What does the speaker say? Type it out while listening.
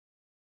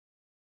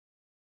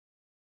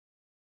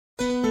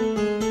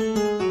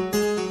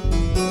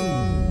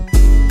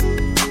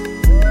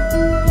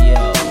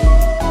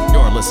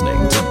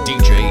listening to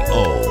DJ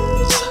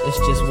O's. It's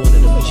just one of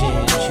them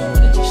jams you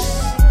wanna just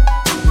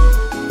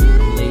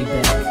lay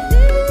back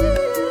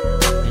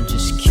and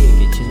just kick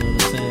it, you know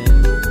what I'm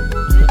saying?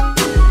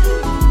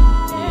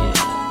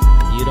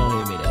 Yeah, you don't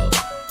hear me though.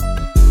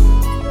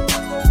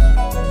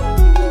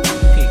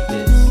 Peep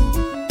this.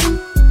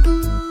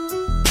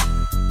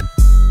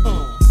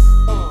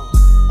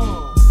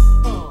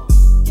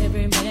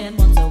 Every man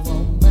wants a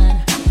woman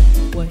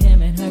where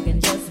him and her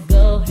can just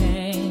go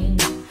hang.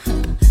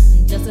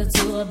 Just the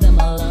two of them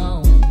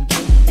alone.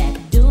 Get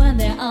back doing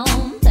their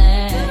own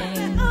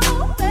thing.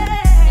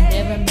 And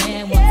every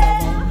man wants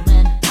a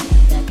woman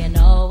that can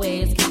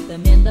always keep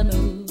them in the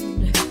mood.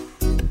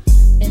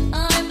 And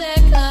I'm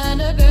that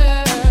kind of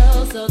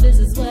girl, so this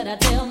is what I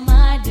tell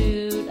my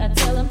dude. I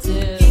tell him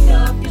to kick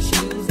off your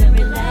shoes and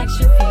relax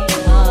your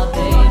feet. Oh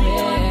baby,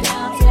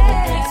 down to the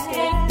next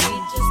day, we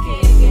just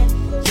kick it,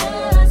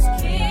 just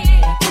kick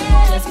it,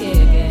 just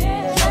kick it,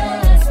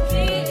 just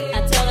kick it. I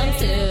tell him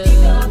to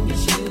kick off your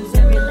shoes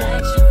and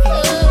relax your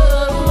feet.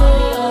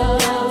 Oh,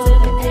 down to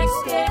the next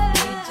day,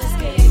 we just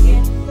kick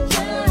it,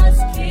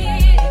 just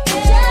kick it,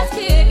 just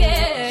kick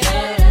it,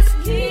 just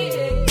kick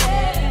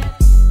it.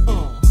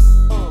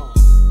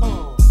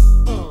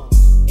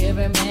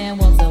 Every man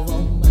wants a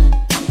woman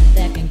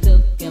that can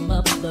cook him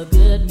up a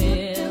good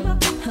meal.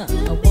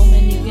 A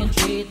woman you can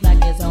treat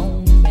like his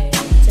own man.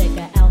 Take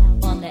her out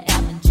on the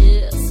app and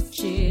just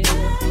chill.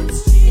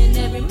 And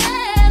every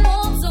man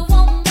wants a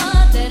woman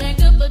that ain't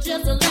good but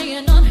just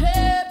laying on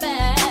her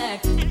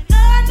back. And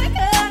I'm the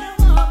kind of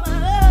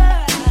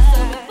woman. So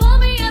before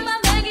me and my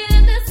man get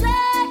in this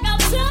sack, I'll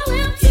tell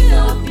him to kick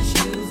off your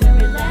shoes and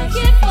relax.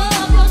 Kick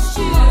off your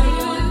shoes. Party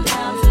on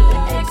down to the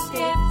next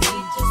step.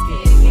 Just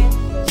kick it.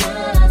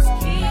 Just kick it. Just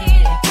kick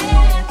it.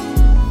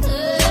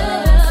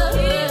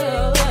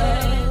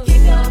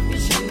 Kick off your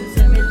shoes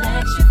and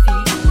relax your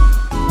feet.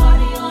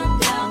 Party on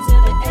down to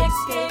the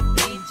escape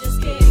beat. Just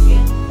kick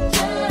it.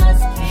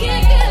 Just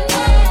kick it,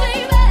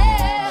 baby.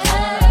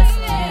 Just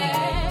kick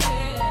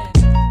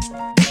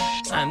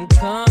it. I'm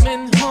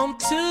coming home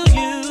to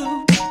you.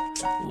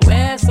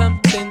 Wear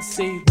something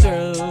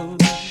see-through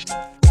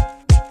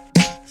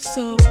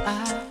so I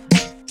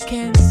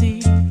can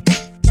see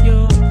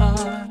your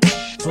heart.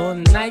 For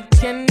night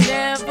can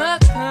never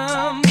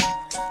come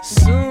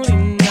soon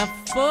enough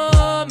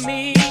for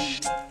me.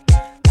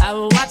 I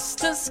watch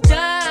the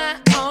sky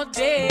all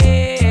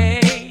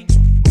day.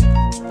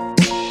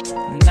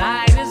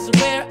 Night is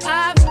where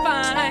I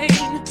find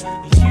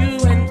you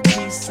and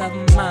peace of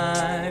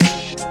mind.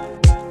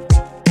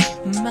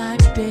 My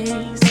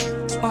days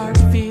are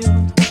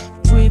filled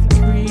with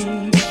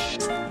grief.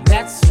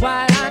 That's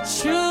why I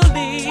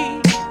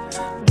truly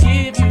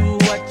give you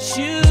what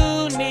you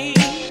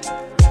need.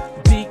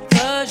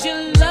 Because you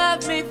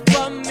love me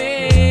for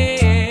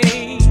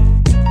me.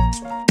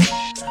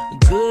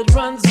 Good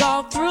runs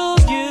all through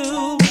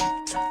you.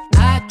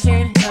 I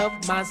can't help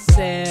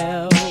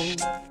myself.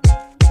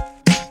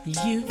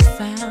 You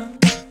found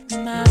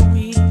my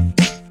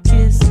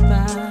weakest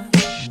spot.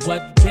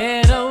 What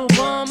better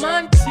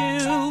woman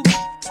to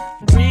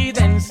breathe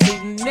and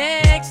sleep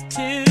next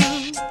to?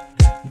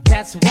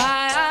 That's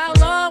why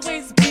I'll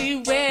always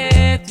be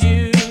with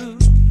you.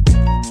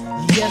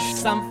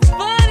 Yes, I'm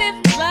funny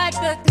like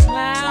a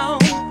clown,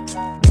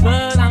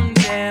 but I'm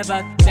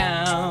never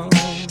down.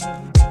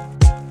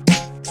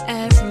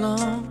 As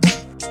long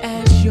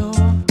as you're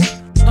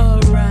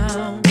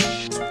around,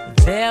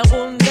 there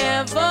will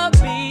never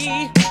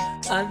be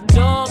a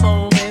dull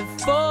moment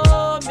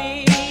for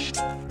me.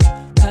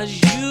 'Cause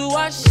you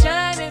are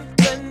shining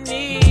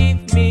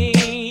beneath me.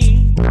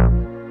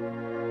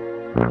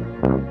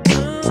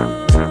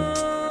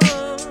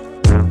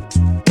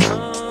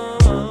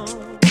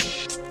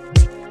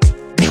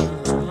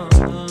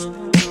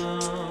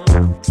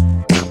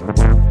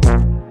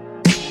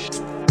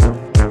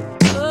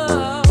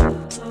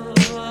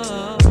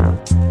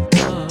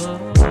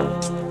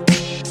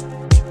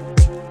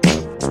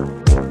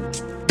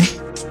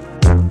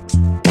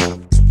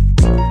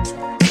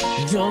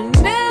 You'll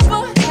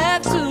never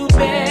have to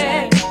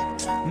beg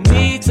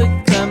me to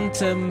come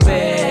to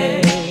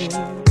bed.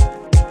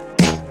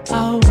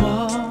 I'll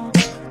walk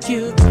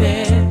you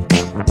there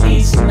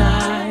each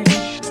night.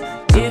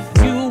 If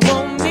you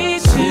want me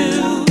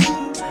to,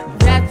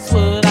 that's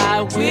what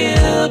I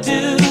will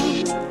do.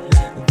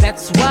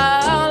 That's why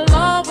I'll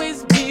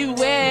always be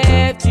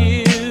with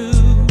you.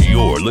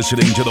 You're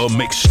listening to the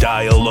mix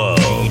style of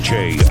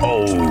DJ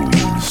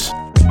O's.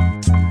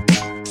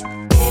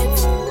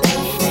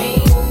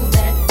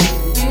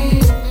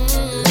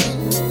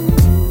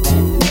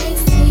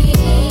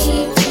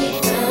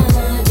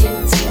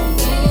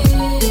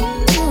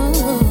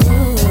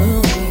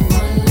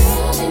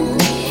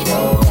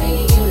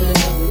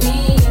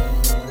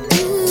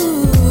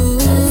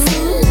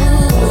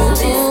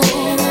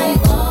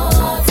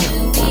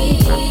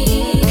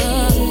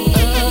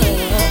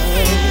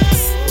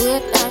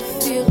 What I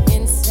feel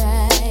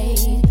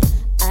inside,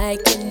 I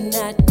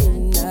cannot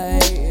deny.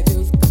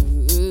 Feels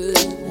good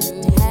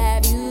to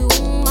have you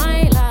in my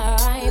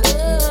life.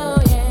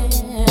 Oh yeah.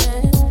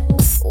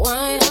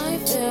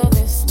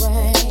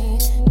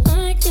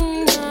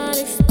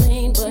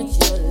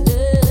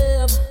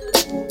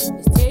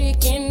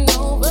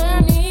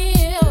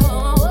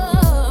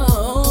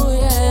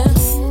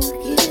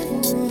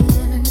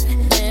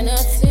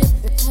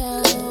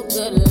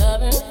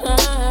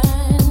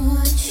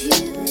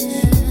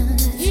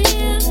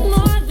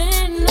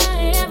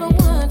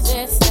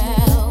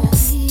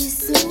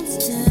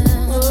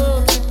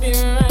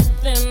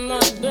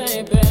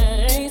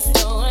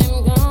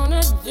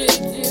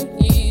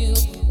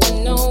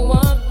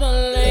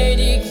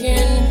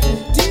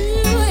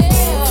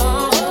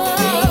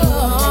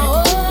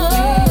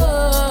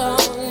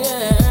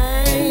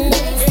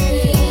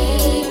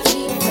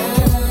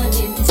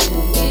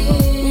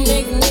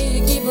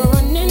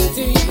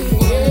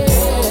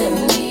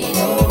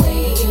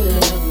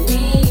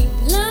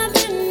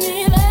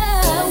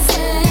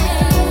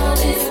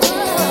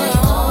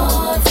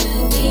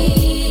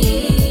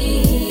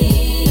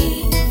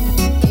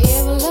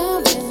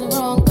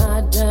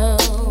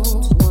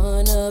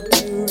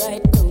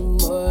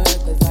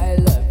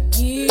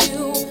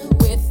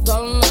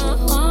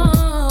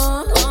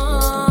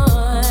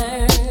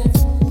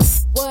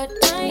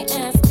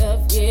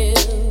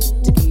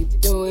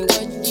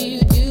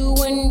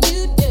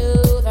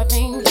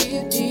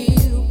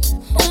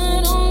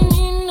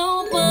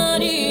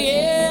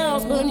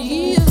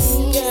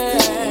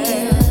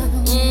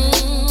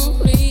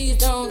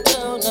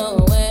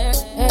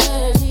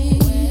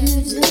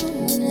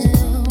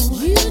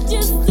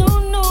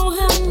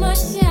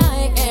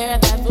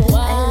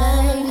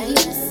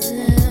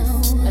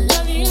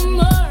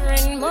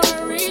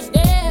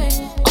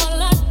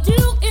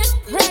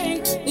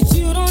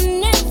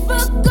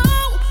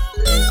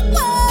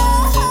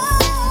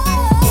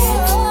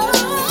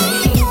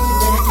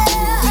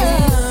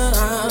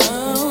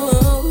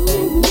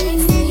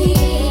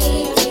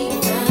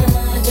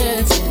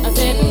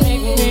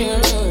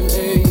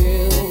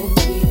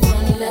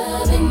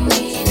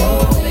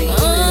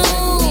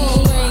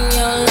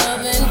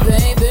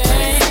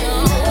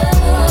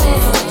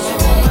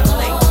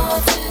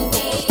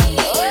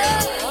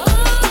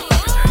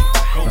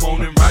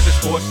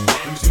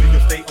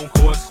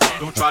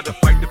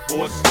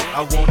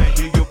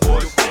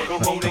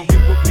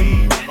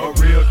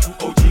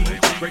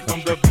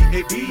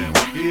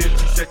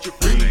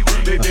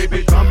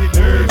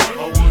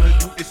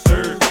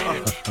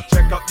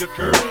 the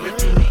curve, the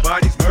two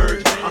bodies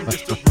merge. I'm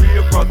just a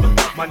real brother.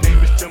 My name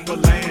is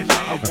Timberland.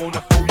 I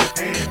wanna hold your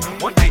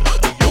hand. One day I'll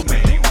be your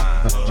man.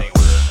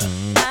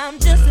 I'm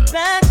just a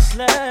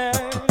bachelor.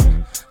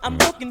 I'm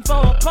looking for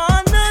a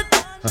partner,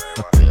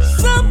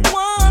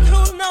 someone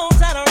who knows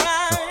how to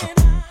ride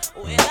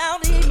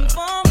without even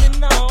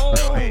falling on.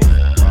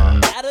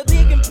 Gotta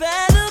be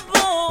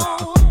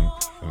compatible.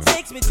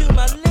 Takes me to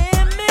my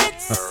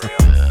limits.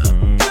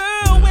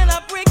 Girl, when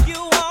I break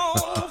you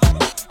off,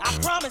 I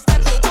promise that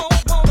you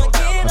won't wanna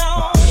get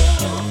on.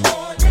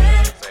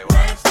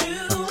 Let's do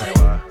it.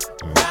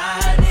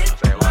 Ride it,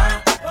 my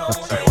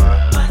pony,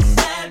 my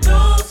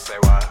sandals,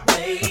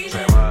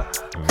 waiting.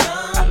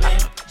 Come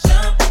and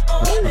jump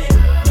on it.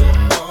 You're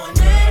on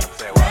it.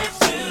 Let's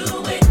do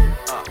it.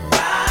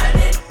 Ride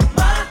it,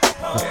 my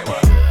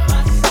pony,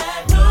 my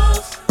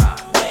sandals,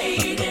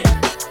 waiting.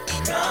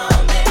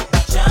 Come and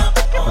jump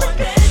on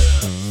it.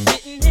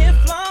 Sitting here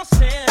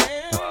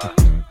flossing,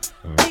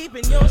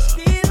 keeping your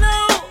stilo.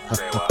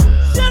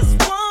 Just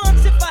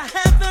once, if I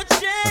had the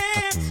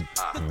chance,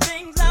 the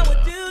things I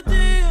would do to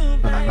you,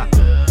 babe.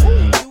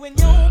 You and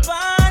your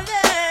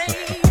body,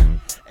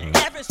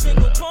 every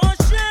single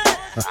portion,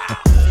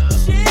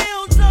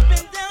 chills up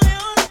and down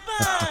your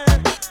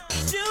spine.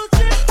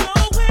 Children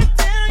flowing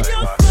down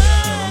your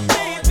spine,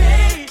 baby.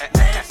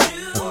 Let's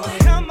do it.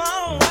 Come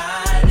on,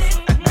 ride it,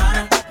 my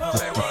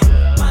pony,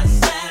 my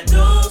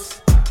sandals,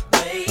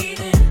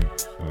 waiting.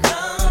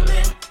 Come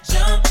and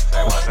jump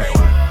on it.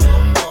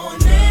 You're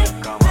on it.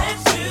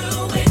 Let's do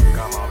it.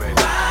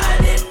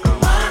 Ride it,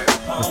 my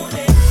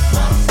pony,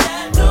 my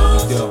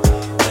sandals,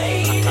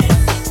 waiting.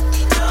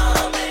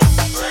 Come and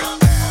jump.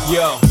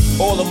 Yo,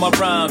 all of my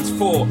rhymes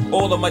for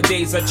all of my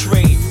days I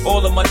trade,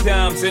 all of my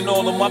dimes and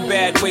all of my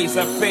bad ways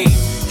I fade.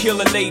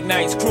 Killer late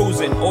nights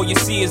cruising, all you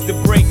see is the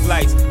brake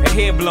lights, a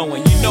hair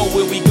blowing. You know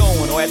where we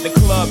going, or at the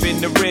club in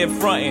the red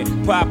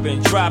frontin',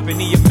 poppin', dropping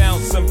the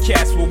amount some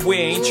cats will wear.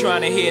 Ain't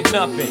trying to hear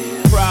nothing.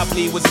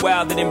 Probably was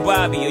wilder than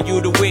Bobby. Are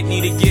you the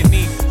Whitney to get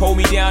me? Hold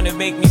me down and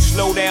make me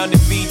slow down the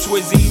beat,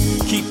 Twizzy.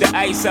 Keep the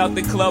ice out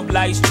the club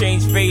lights,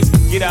 change face.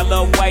 Get our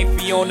love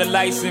wifey on the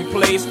license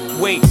place.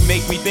 Wait,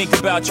 make me think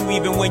about you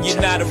even when you're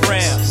not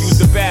around. Use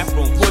the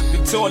bathroom, put the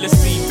toilet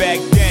seat back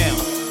down.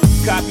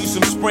 Cop you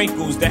some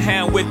sprinkles, the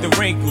hound with the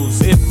wrinkles.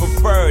 If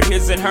preferred,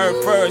 his and her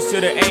furs to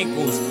the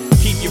ankles.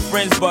 Keep your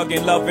friends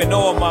bugging, loving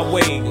all my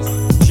ways.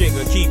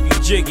 Jigger, keep you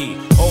jiggy,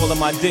 all of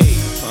my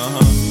days.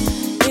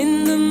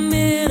 In the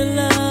middle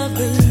of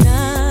the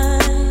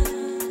night,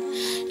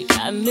 you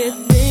got me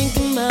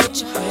thinking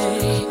about you,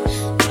 babe.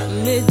 Got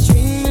me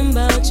dreaming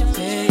about you,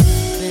 baby.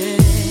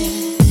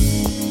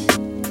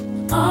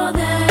 All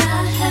that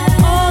I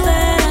have,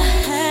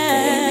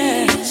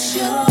 baby, it's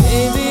yours.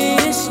 Baby,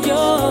 it's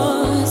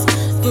yours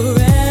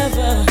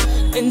forever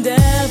and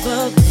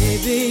ever,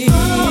 baby.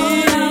 All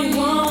I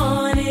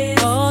want is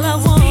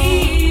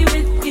be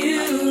with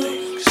you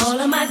all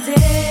of my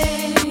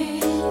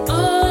days.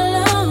 All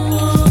I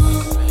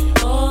want,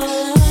 all I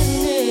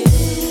need,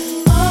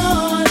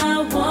 all I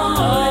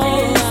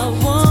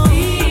want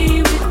is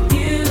be with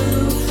you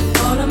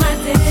all of my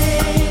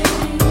days.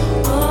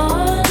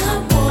 All I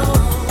want.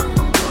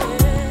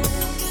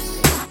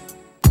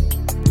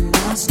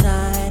 Last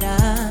night I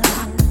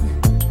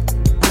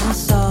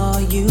saw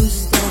you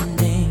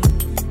standing,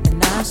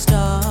 and I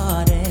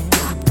started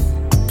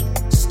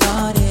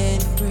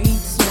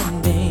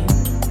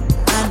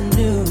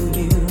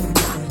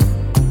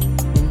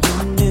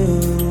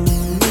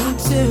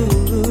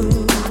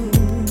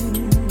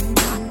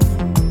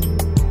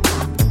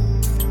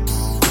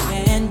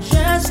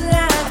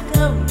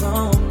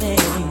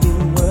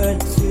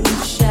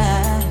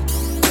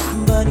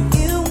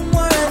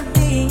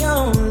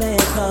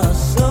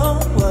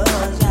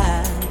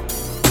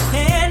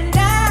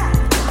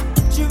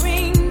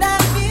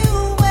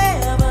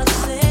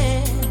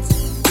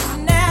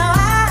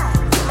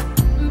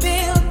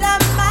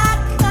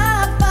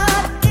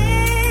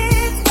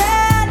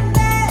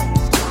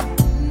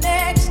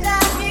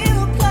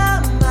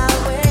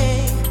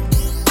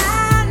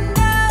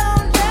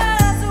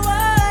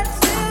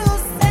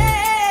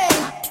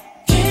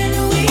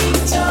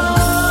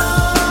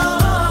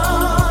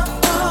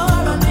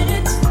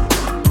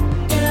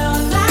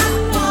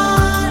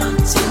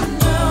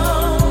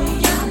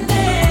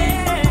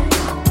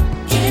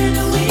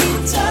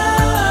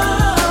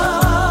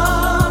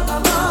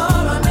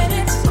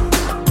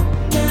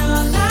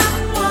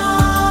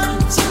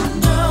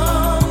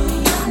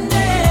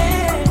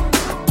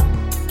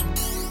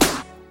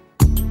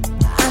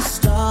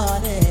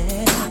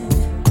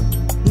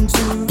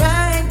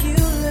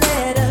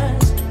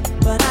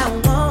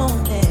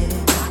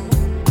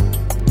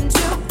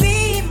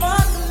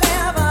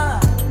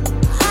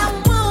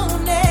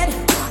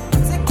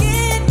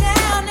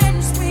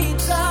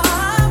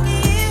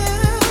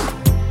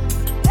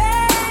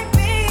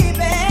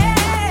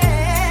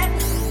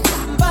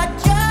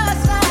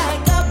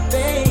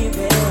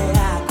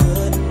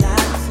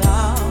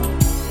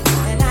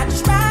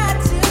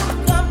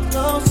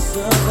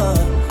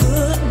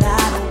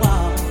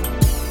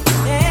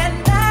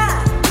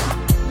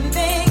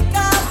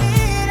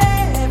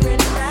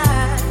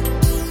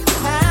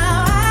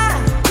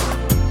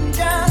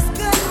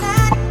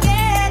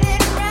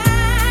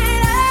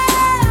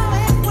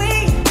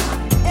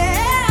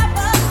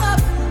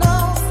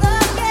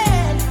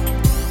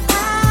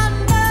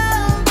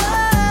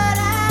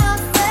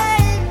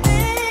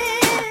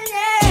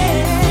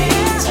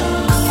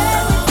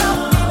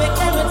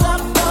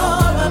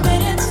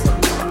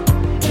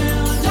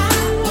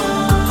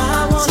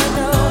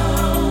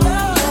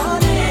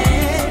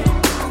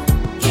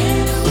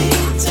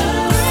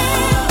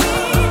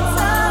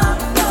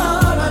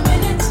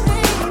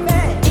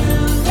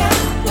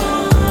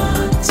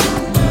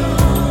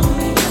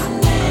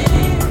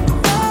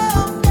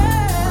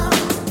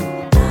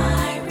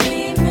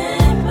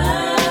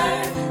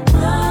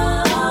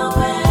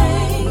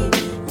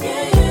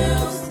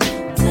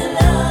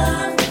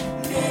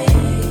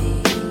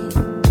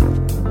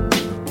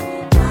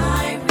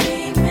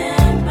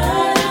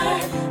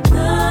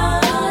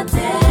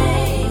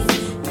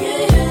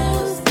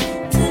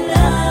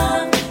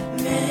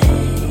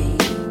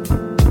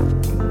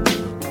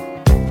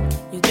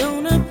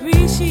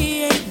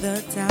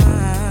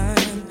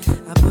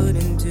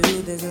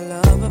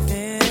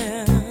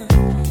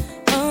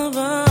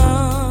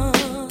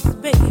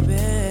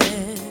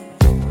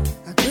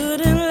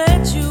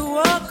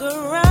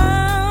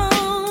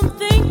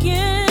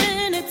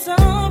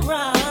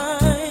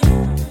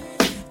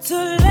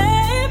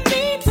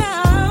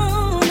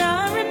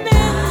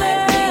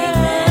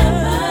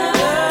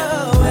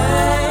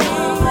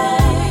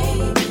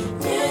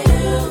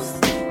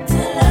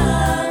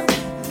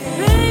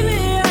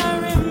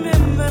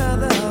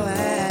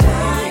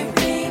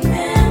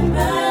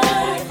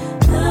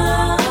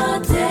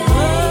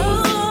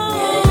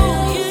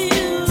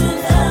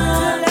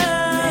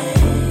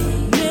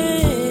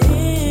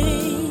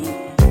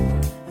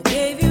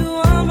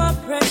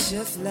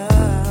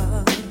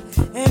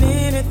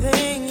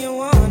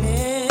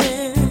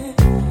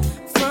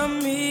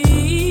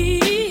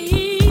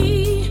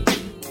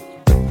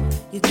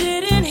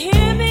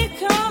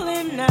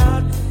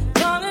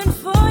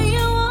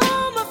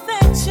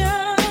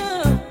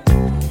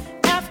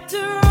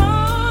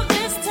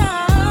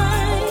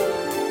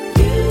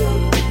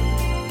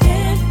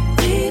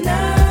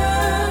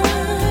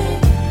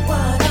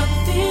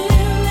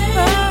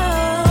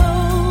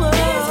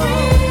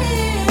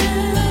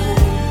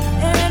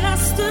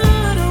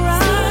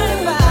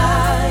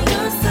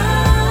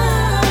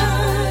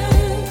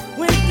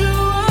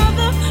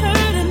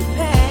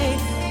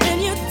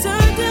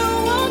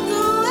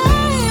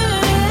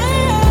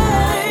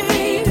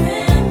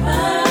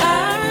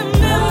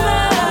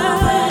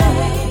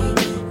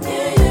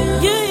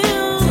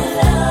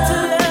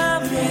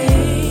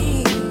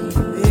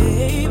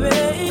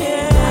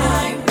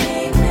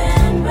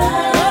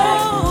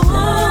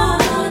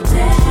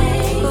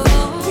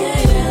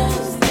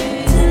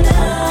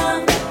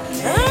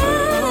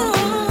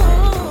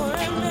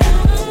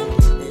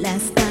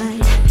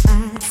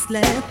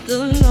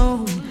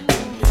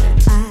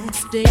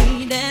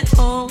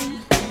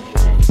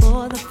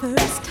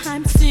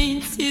time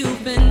since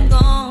you've been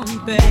gone,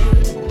 babe.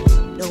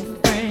 No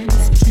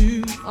friends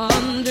to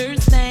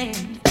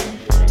understand,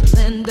 to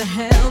lend a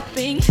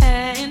helping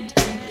hand,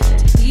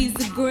 to ease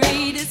the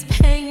greatest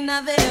pain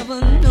I've ever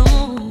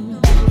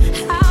known.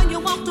 How you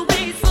walked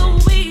away so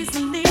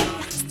easily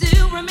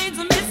still remains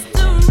a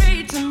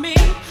mystery to me.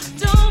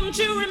 Don't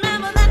you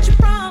remember that you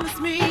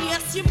promised me?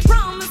 Yes, you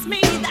promised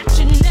me that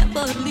you'd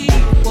never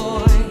leave,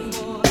 boy.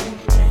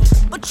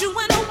 But you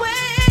went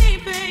away,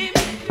 baby,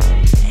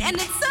 and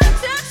it's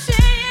such a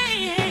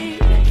shame.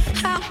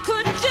 How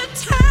could you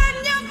turn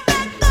your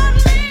back on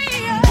me?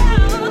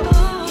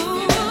 Oh,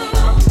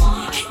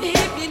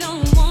 if you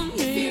don't want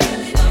me,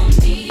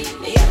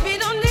 if you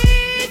don't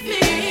need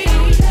me,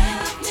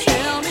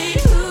 tell me,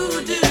 who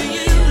do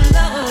you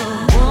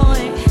love,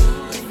 boy?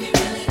 If you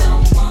really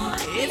don't want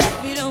me, if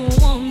you don't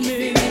want me,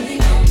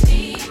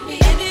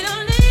 if you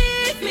don't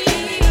need me,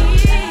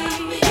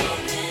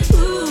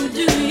 who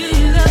do you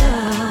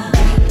love?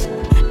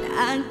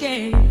 I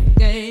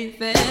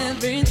gave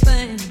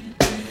everything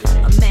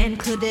a man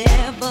could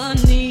ever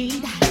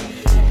need.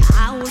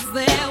 I was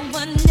there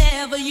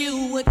whenever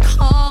you would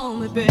call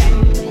me, babe.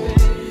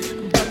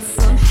 But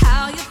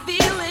somehow your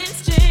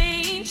feelings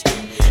changed.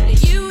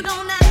 You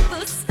don't act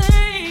the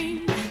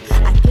same.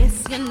 I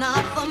guess you're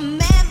not the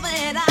man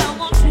that I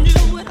once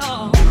knew at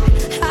all.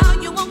 How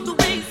you walked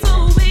away so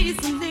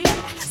easily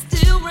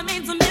still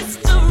remains a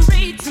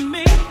mystery to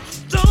me.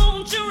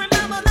 Don't you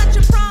remember that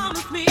you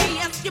promised me?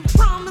 Yes, you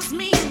promised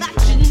me that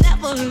you'd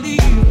never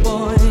leave,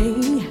 boy.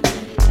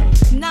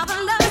 Now the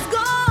love is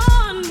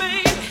gone,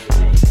 babe.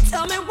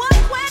 Tell me what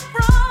went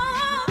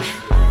wrong.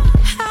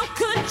 How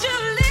could you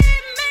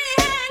leave me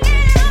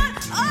hanging on?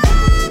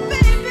 Oh,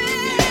 baby,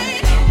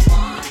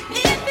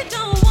 if you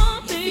don't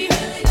want me,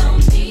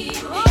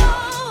 oh,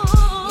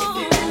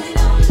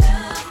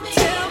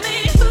 tell me,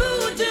 who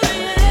do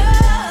you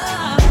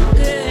love?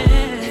 If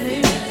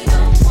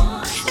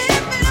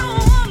you don't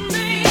want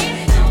me,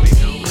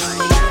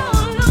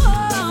 oh no,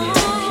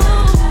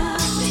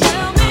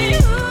 tell me,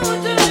 who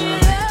do you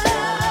love?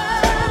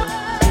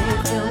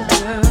 If your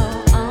girl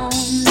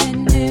only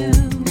knew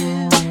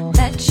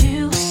that you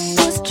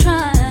was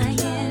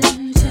trying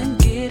to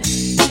get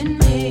in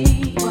me,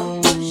 what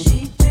would she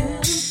do?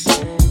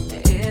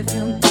 If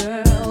your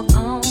girl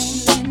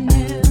only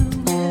knew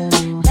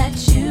that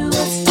you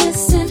was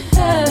kissing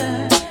her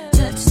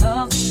to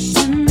talk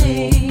to me,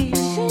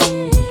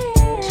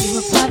 she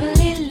would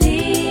probably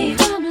leave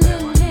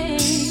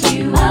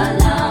you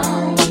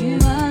alone,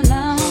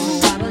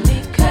 probably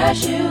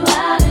curse you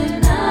out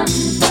and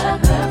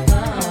unplug her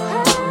phone.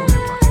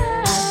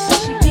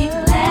 She'd be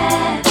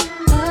glad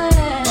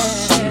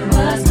she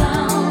was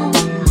gone.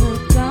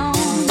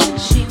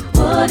 She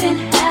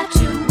wouldn't have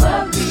to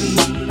worry.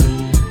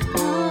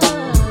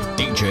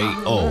 DJ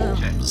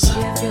Ohms.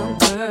 If your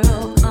girl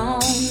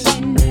only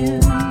knew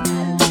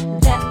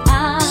that I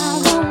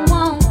don't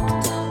want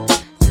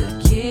to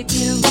kick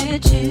it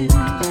with you.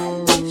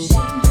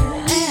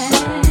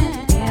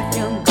 If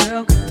your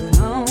girl could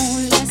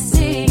only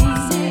see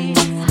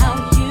how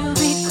you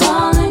be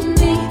calling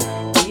me,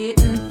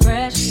 getting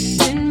fresh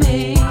in me,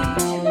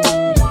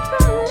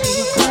 she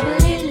would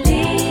probably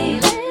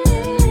leave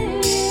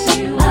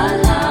you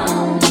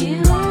alone,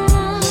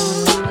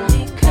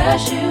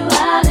 curse you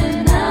out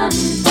and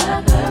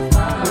unplug her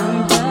phone.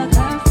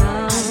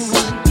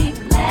 She'd be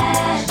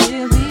glad she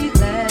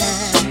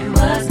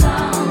was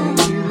gone.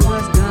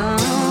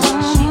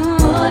 She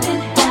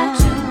wouldn't have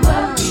to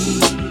worry.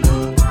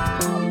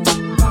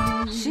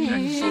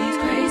 She's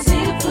crazy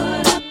to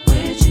put up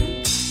with you.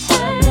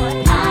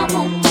 I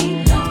won't be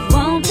no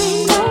fool.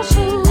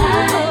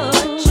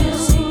 But you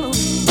see,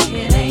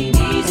 it ain't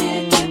easy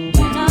to get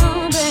with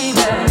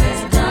baby.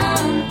 It's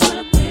done, put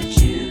up with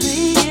you.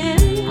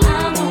 I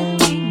won't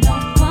be no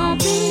fool.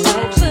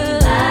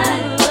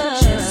 But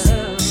you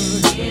see,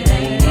 it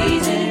ain't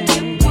easy to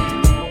get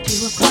with. She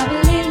will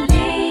probably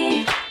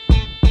leave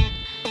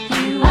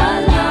you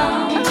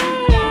alone.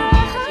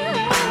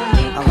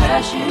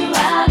 Crush you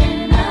out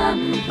and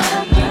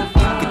unplug her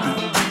phone.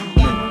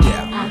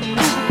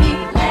 She'd be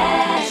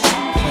glad she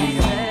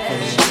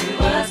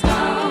was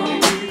gone.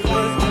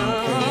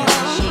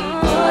 She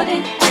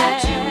wouldn't have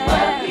to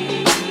worry.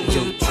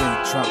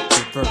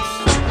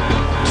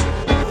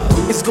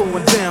 It's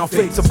going down,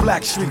 fade to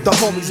Black Street. The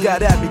homies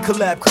got at me,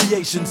 collab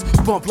creations.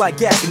 Bump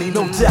like agony,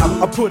 no doubt.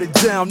 I put it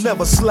down,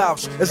 never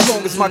slouch. As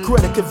long as my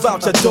credit can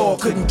vouch, a dog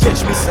couldn't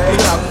catch me. Say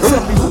out.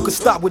 Tell me who could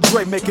stop with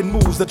Dre making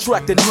moves,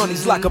 attracting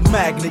honeys like a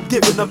magnet,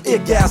 giving them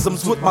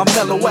orgasms with my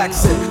mellow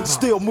accent.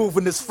 Still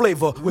moving this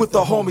flavor with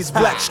the homies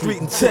Black Street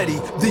and Teddy,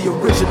 the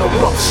original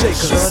rough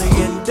shakers. Shutting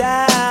it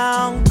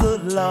down,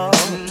 good lord.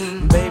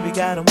 Baby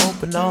got 'em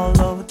open all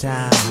over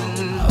town.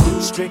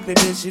 Strictly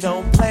bitch, you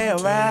don't play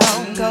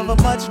around. Cover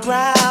much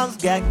grounds,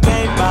 got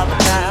game by the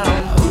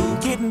now.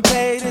 Getting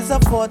paid is a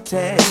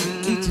forte,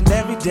 each and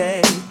every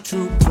day.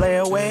 True play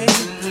away.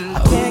 I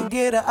can't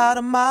get her out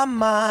of my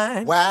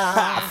mind. Wow.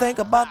 I think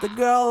about the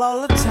girl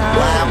all the time.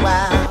 Wow,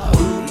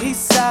 wow.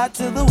 East side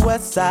to the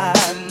west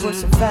side,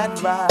 pushing fat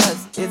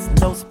rides, it's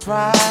no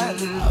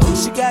surprise.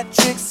 She got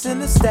tricks in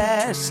the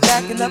stash,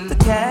 stacking up the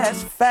cash,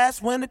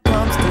 fast when it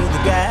comes to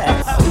the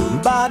gas.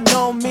 By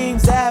no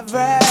means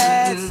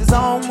average, it's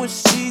on when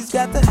she's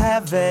got to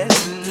have it.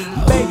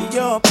 Baby,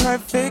 you're a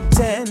perfect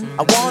 10,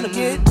 I wanna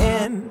get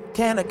in,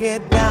 can I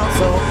get down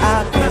so I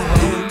can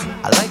win?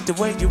 I like the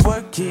way you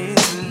work it,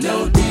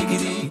 no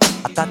diggity,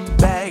 I got to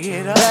bag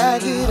it up.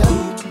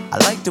 I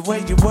like the way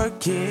you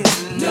work it,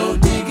 no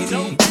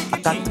diggity, I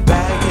got to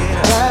bag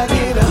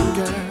it up.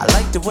 I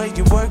like the way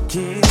you work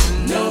it,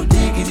 no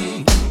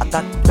diggity, I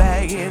got to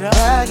bag it up.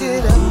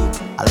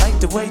 I like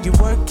the way you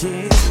work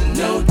it,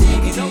 no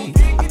diggity,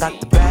 I got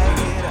to bag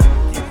it up.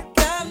 You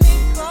got me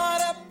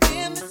caught up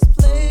in this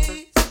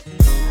place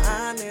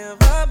I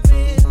never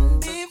been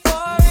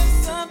before. It's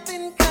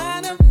something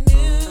kind of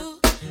new,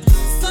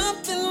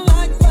 something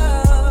like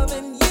love,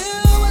 and you,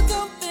 I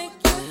don't think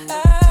you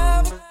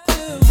have a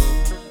clue.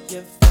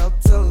 You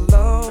felt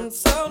alone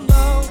so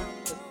long,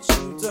 but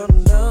you don't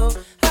know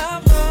how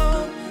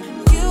long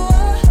you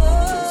are.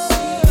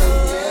 See, I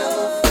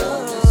never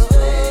felt this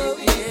way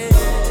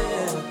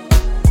before,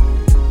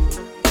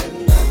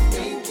 and I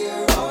think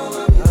you're all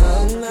I'm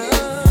looking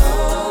for.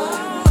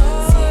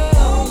 See,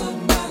 all of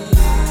my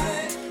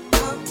life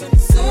I've been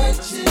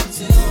searching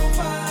to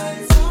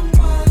find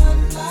someone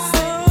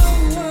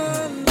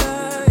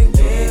like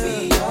baby,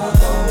 you're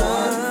the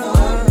one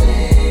for me.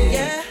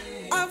 Yeah,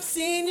 I've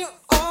seen you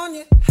on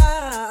your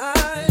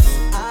highs,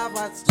 I've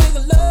watched you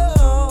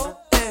low,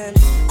 and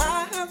I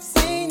have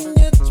seen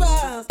your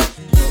trials.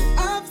 Yeah,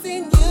 I've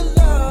seen you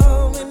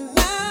low, and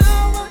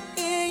now I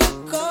hear you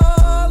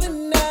calling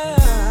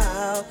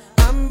now.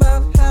 I'm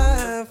about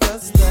half a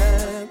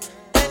step,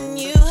 and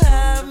you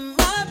have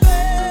my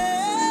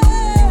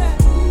back.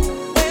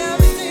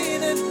 Every day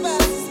that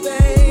passes,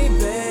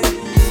 baby,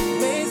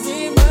 may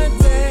seem a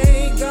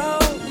day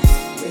gone.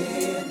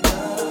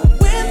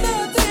 When the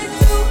day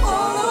too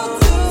old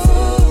to,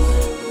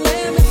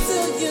 let me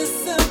tell you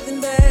something,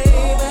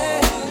 baby.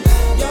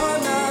 You're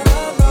not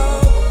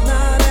alone,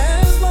 not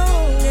as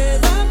long as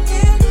I'm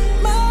in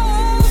my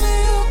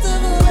beautiful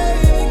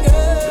baby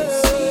girl.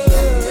 See,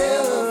 I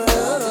never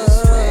felt this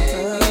way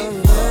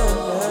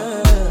before,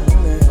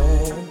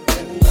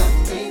 and I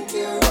think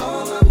you're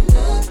all I'm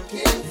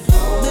looking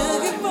for.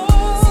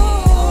 See, all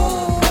of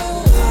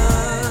my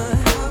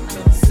life I've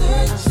been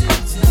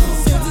searching to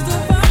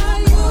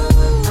find you.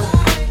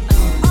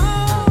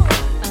 Oh,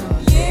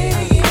 yeah,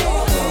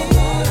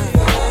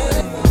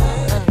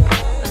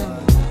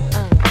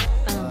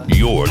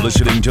 You're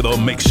listening to the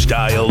mix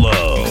style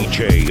of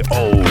DJ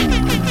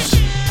O's.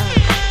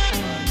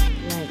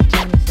 Like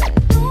Jenny said.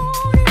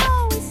 Don't it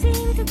always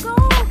seem to go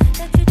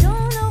that you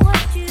don't know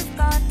what you've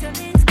got till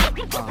it's gone?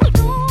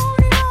 Don't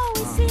it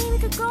always seem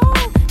to go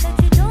that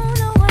you don't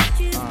know what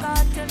you've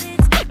got till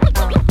it's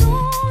gone?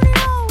 Don't it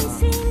always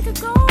seem to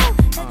go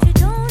that you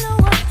don't know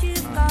what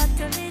you've got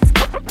till it's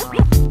gone?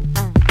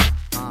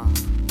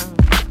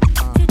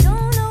 You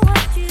don't know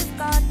what you've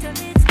got till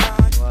it's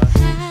gone.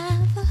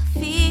 Have a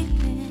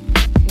feeling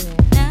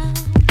now,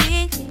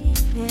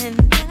 believing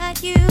that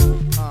you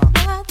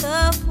are the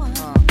one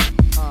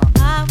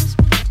I was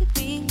meant to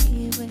be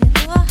with.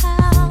 Oh,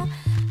 how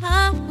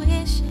I'm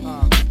wishing,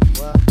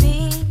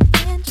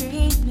 thinking,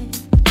 dreaming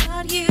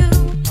about you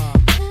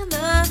and the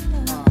love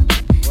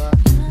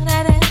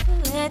that ever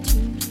led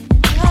you in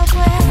your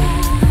way.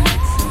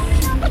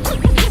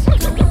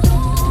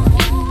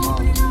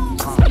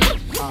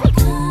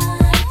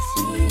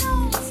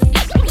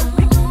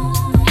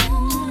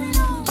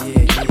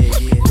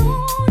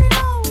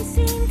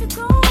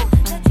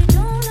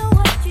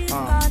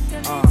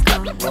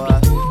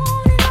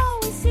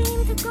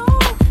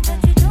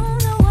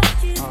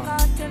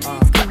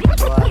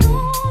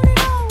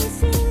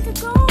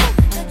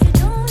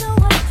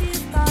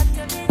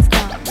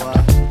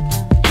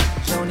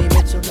 Joni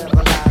Mitchell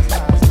never lies.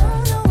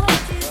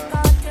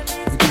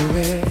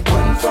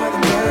 One for the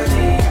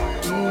money,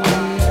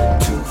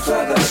 two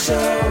for the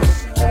show,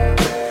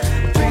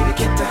 three to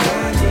get the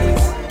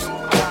honeys.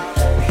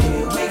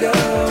 Here we go.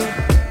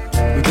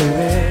 We do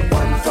it.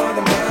 One for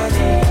the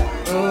money,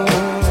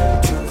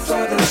 two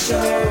for the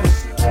show,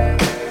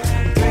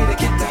 three to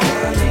get the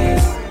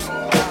honeys.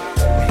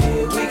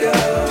 Here we go.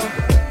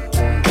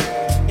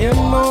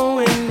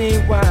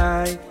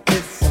 M-O-N-E-Y,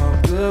 it's all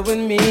good with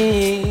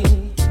me.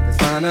 'Cause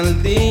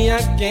finally I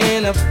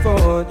can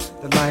afford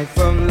the life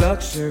of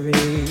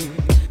luxury.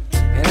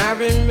 And I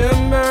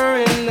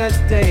remember in the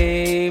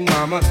day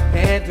Mama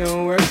had to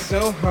work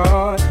so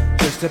hard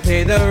just to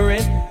pay the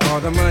rent. All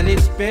the money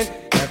spent,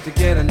 have to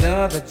get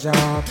another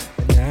job.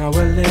 And now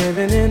we're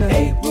living in a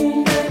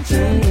 8-room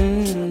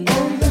mansion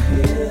on the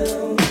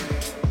hill.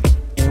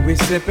 And we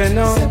sipping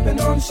on champagne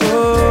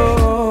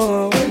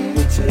when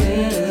we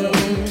chill.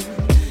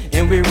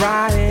 And we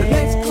riding the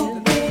next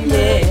coupe,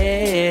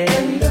 yeah,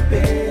 and the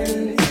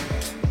Benz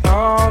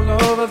all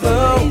over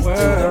the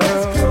world.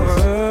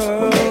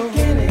 We're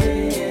making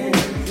it.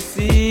 You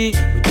see,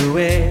 we do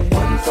it.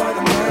 One for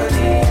the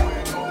money,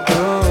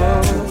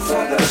 two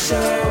for the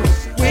show.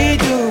 We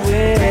do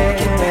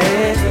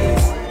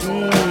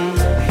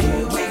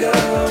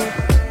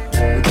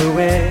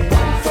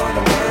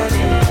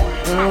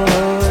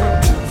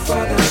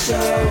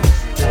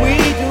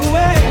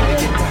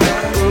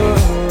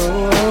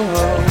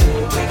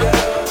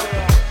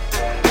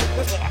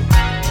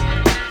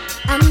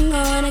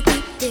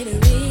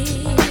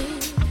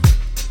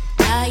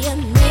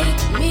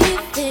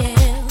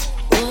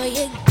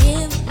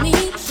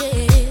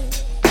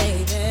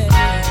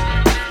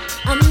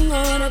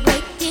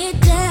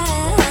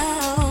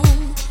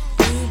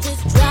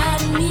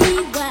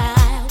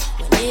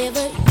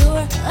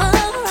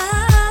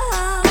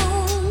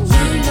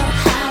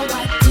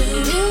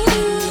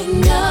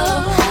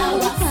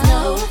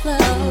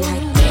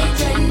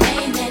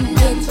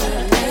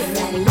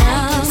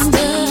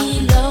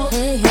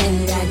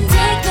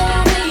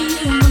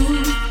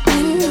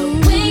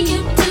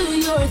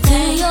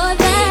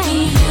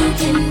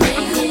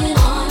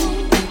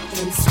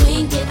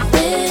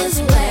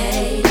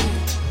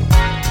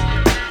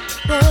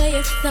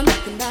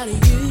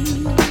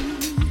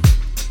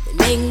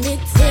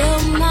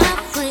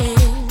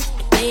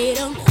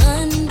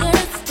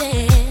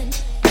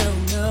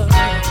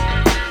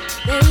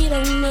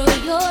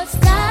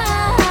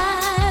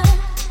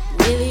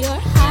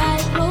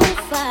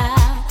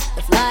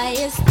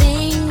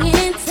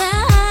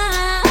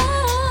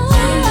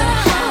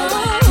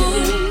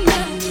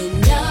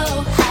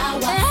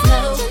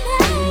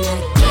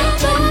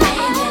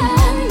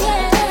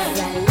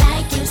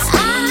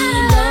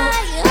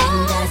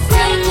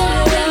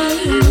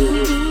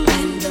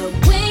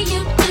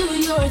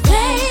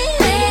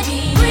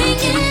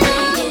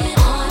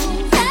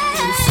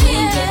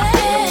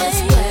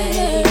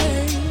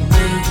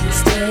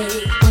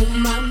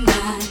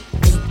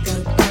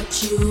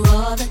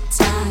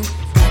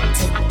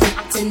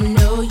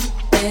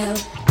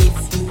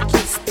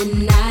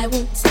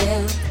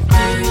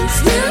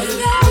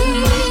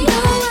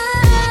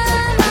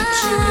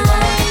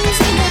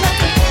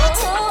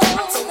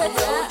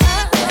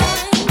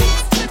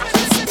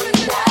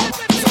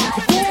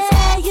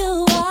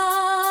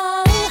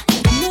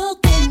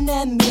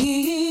and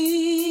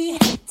me.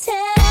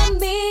 Tell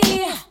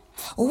me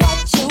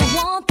what you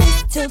want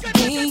this to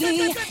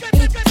be.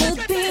 It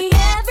could be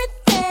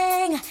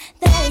everything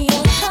that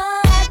your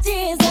heart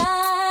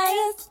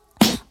desires.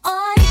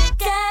 All you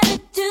gotta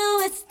do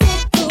is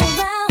stick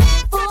around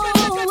for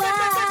a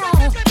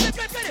while.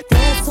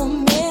 There's so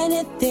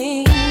many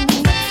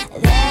things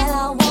that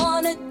I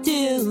wanna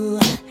do.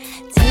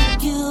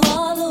 Take you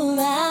all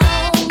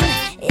around.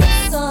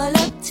 It's all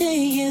up to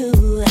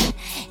you.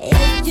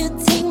 If you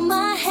take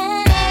my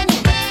hand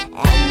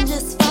and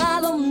just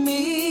follow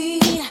me,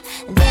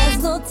 there's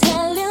no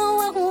telling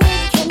what we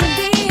can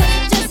be.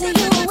 Just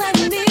you and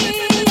me,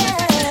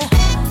 yeah.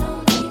 I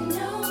don't need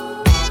no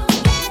one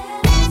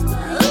else.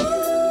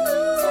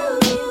 Tell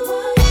me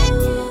what you want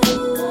me to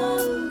do.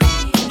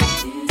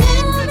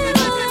 Tell me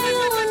what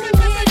you want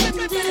me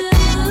to do.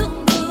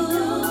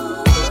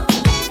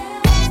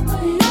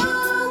 No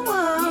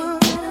one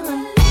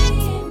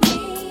leave me,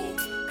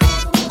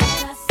 'cause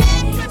what I say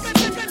is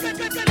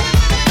true.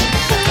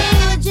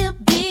 Could you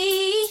be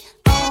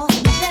all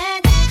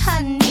that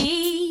I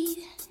need?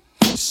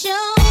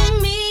 Show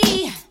me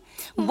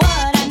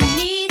what I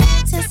need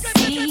to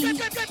see.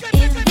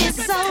 If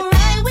it's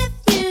alright with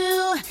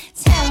you,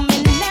 tell me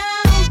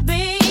now,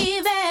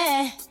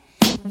 baby.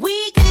 We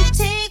can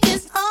take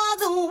this all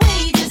the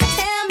way. Just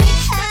tell me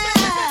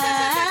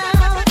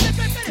how.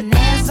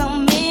 There's so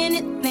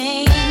many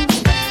things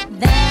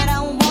that I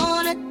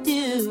wanna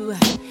do.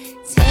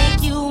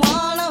 Take you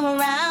all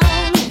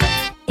around.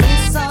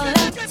 It's all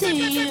up to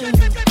you.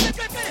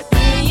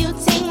 Will you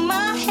take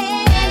my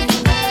hand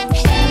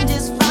and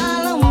just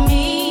follow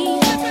me?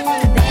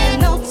 There's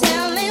no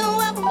telling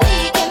what we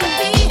can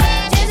be.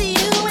 Just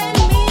you and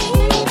me.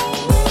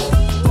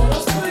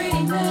 Those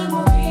pretty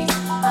memories,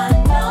 I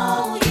know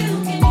you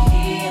can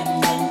hear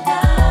me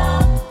now.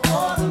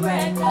 For the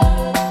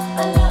record,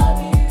 I love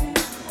you,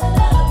 I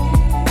love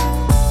you.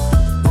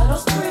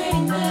 Those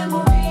pretty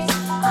memories,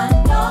 I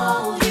know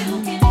you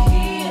can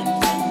hear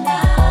me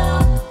now.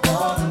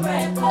 For the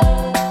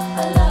record,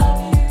 I love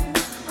you,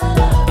 I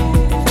love you.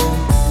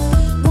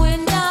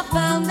 When I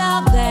found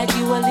out that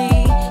you were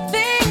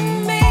leaving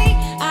me,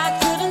 I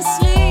couldn't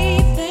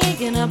sleep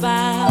thinking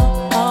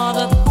about all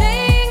the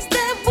things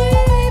that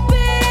we've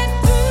been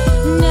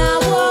through. Now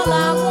all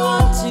I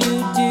want to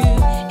do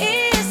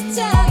is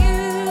tell you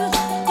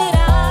that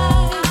I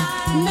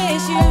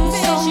miss you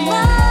so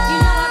much. You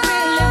know I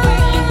really,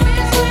 really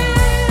miss you.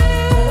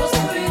 Those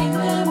pretty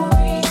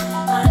memories,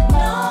 I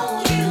know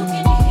you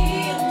can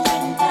hear me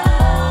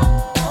now.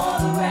 For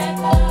the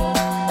record,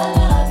 I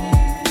love you.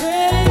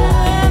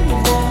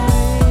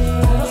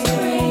 Those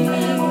pretty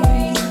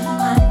memories,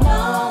 I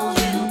know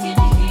you can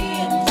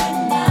hear me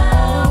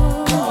now.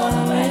 For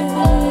the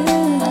record,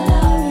 I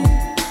love you.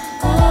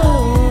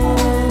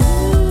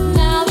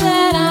 Now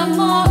that I'm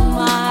on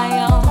my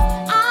own,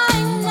 I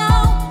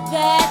know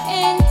that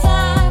in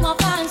time I'll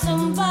find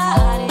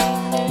somebody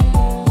new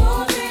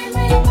who'll treat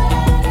me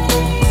better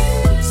than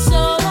you. So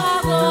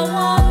I go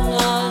on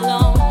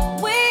alone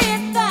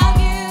without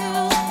you,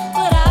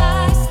 but I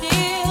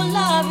still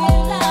love you,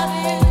 love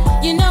you.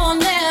 You know I'll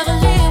never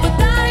live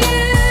without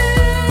you.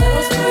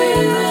 Those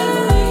pretty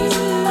memories,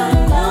 I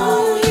know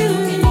you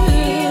can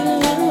hear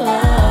me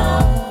now.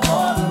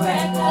 For the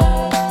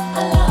record,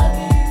 I love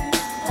you,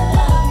 I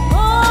love you.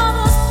 All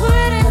those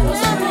pretty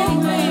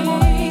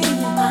memories,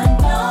 I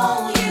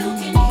know you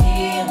can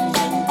hear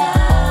me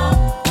now.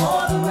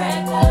 For the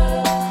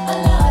record, I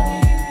love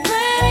you.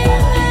 Pretty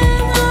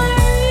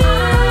memories.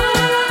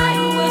 I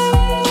wish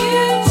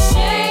you'd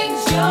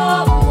change your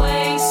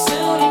ways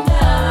soon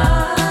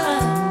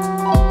enough,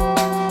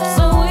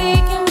 so we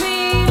can be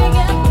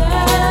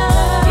together.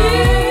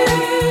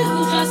 You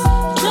just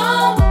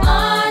don't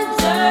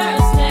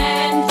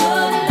understand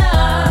good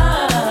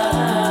love.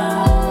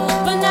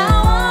 But now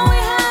all we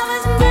have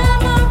is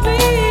memories.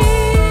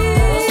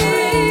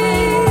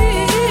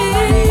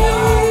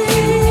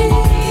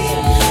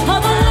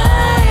 Of the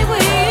life we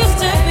used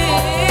to be.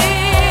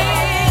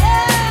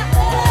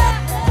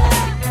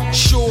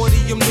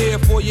 Shorty, I'm there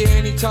for you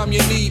anytime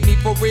you need me.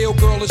 For real,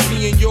 girl, it's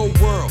me in your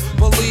world.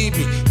 Believe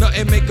me,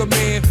 nothing make a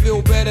man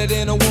feel better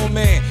than a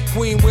woman.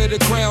 Queen with a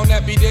crown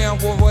that be down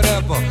for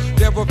whatever.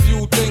 There are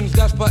few things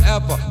that's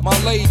forever. My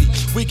lady,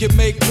 we can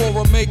make more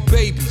or make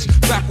babies.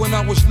 Back when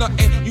I was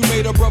nothing, you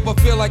made a brother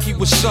feel like he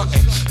was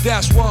something.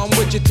 That's why I'm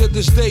with you to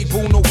this day,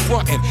 boo, no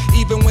frontin'.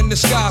 Even when the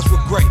skies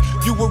were gray,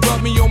 you would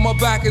rub me on my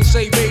back and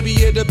say, baby,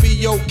 it'll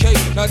be okay.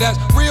 Now that's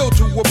real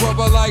to a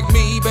brother like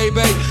me,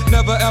 baby.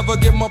 Never ever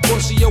give my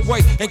pussy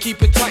away and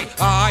keep it tight,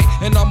 alright?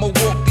 And I'ma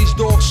walk these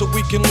dogs so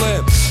we can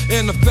live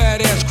in a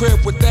fat ass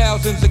crib with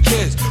thousands of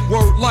kids.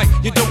 Word like,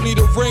 you don't need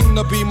a ring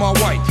to be my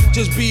wife.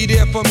 Just be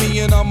there for me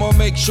and I'ma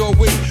make sure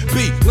we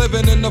be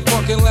living in the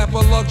fucking lap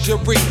of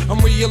luxury. I'm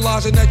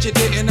realizing that you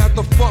didn't have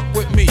to fuck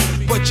with me,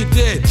 but you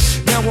did.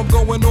 Now I'm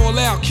going all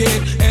out,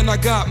 kid, and I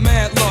got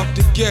mad love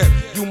to give.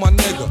 You my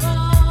nigga.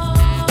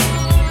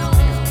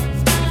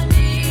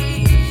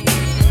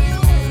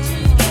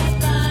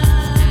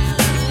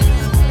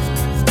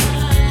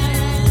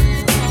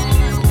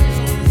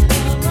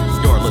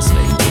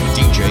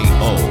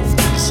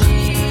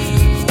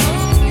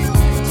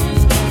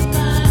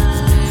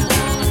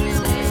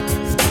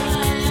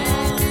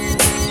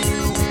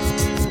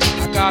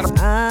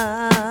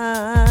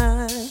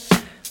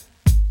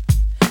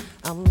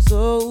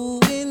 so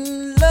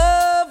in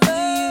love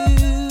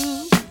with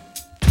you.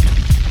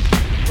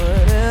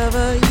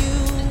 Whatever you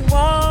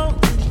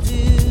want to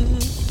do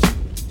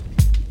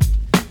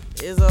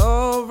is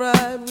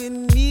alright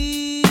with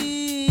me.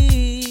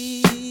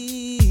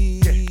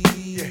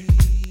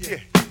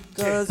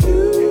 Cause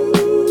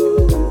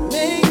you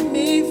make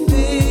me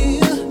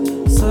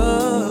feel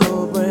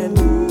so brand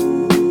new.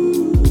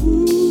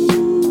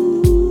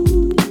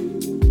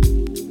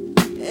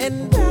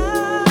 And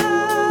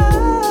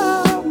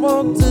I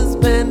want to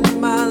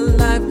spend my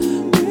life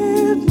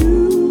with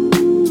you.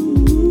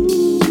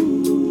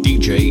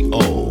 DJ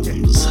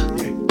O's.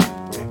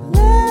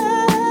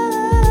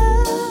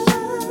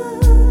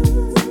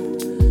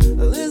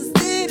 Let's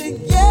stay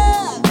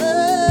together.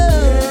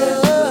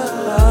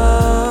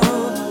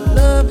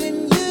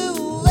 Loving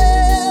you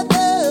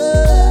weather.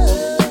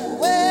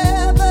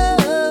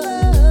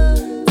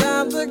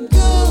 Times are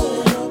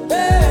good,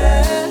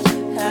 bad,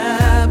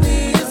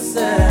 happy or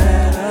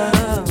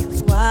sad.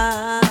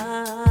 Why?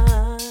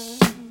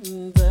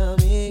 Tell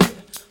me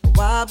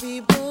why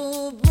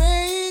people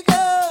break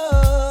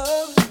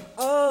up.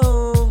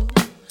 Oh,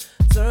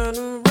 turn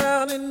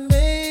around and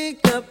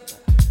make up.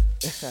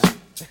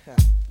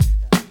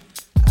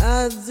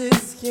 I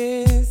just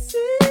can't see.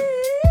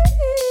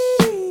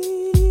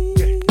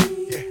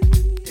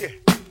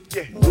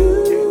 You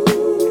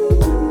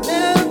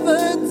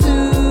never do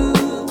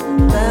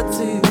that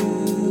to me.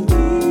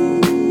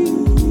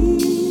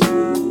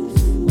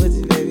 What's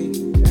it, baby?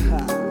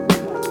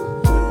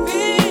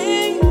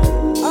 Being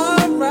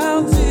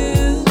around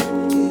you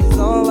is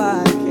all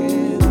I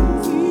can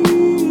see.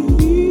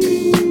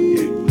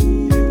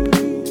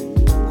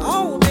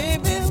 Oh,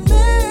 baby,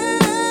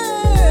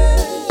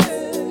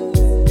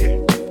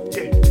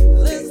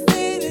 let's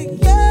stay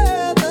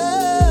together.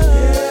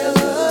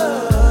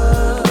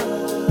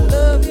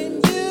 Loving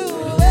you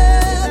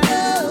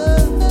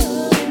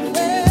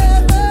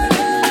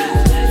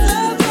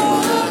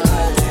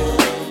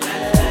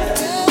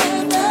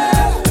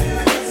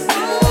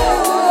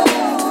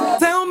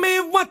Tell me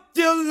what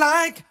you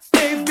like,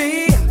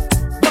 baby.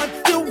 What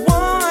you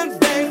want,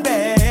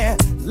 baby.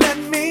 Let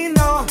me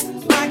know.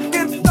 I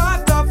can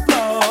start the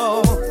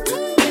flow.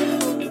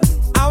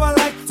 I would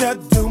like to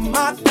do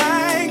my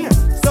thing,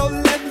 so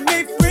let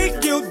me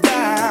freak you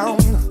down.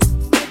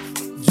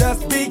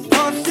 Just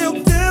because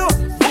you do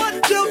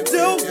what you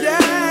do,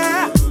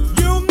 yeah.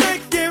 You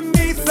making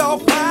me so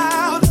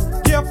proud.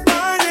 You're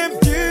fine and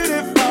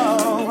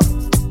beautiful.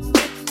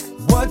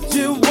 What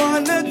you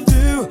wanna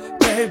do,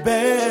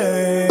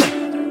 baby?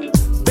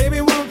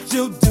 Baby, won't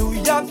you do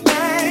your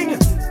thing?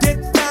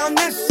 Get down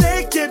and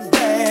shake it,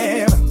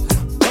 babe.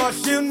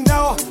 'Cause you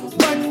know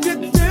what you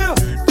do,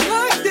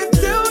 like you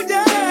do,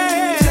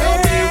 yeah. Tell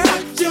me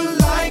what you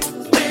like,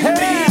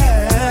 baby.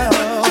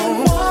 What you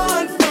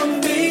want from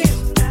me.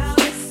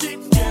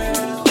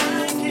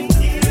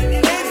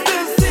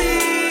 Ecstasy.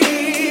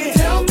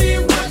 Tell me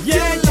what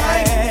you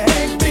like,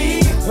 baby.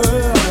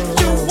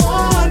 What you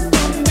want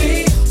from me.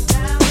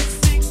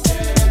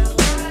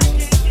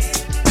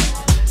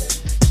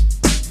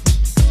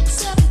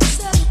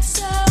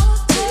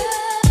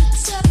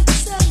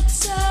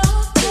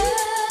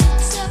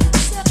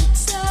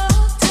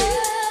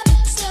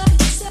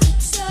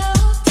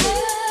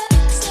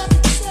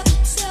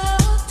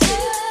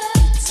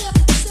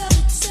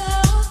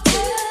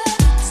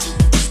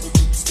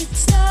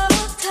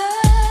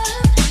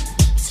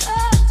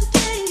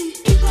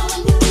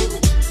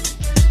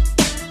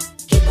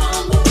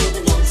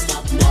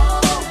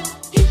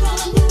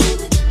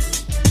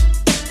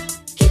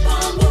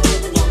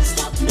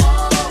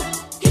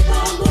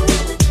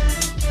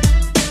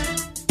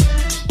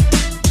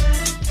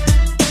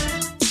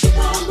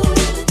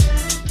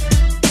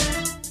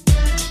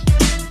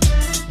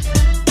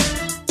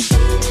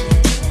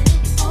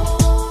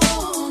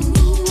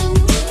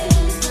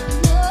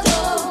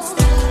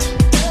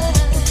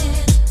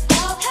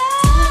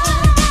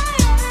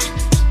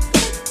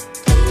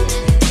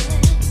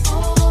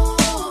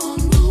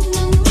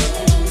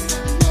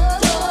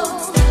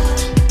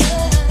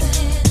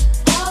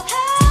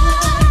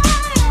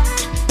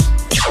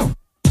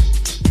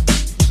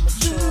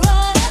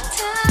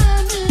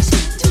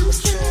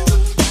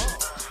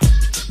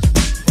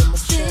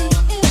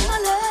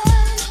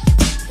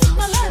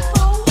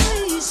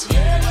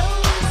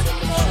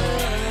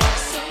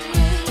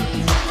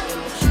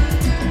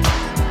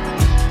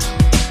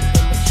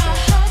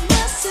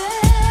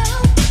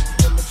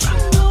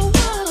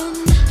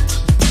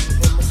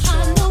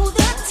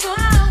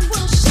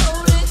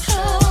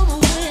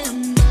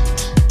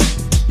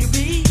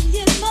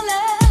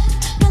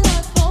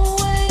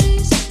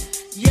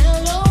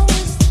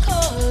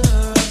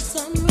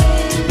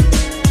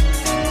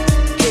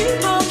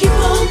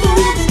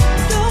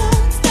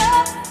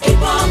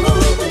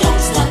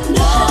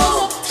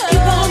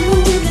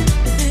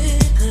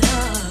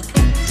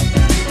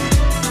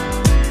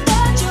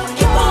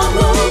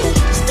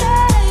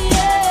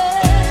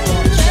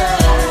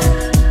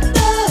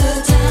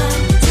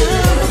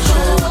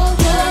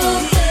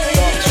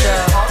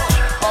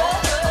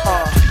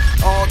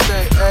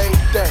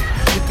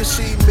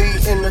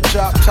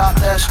 top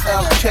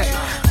SLK.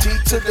 D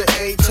to the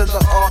A to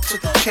the R to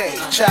the K.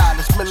 Child,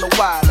 it's been a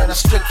while and I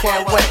still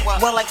can't wait.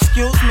 Well,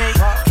 excuse me,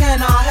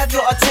 can I have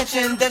your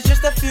attention? There's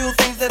just a few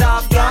things that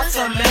I've got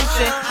to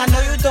mention. I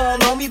know you don't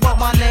know me, but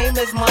my name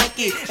is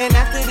Mikey. And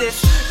after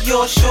this,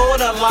 you're sure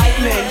to like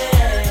me.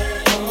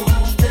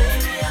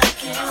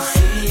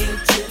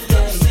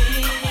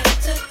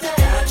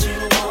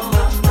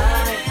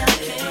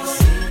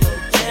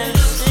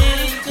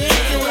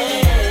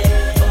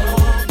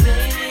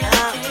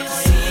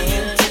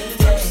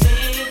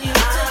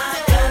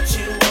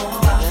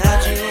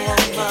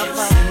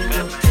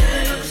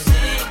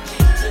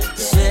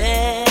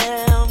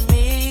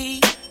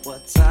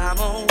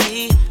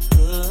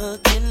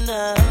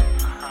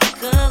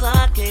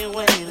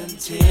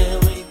 Till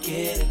we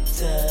get in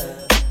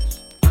touch.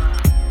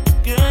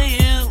 Girl,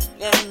 you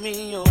got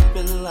me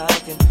open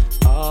like an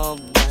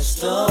all-night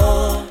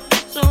store.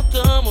 So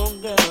come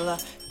on, girl, I'll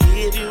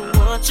give you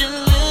what you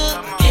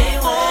looking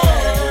for.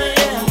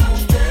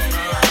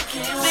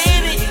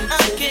 Baby,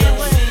 I can't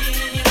wait.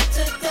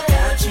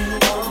 Got you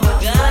on my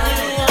mind,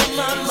 baby.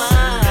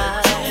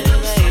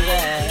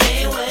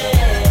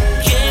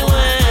 Can't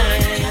wait.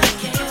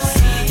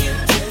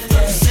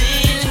 See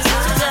you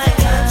today.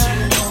 Got you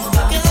on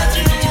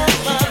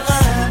my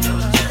mind.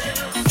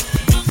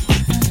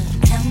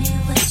 Tell me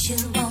what you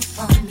want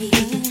from me.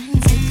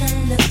 Take a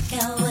look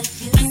at what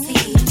you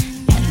see.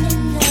 Let me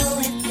know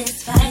if this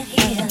right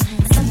here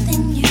is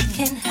something you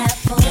can have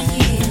for a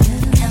year.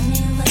 Tell me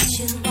what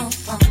you want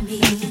from me.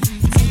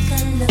 Take a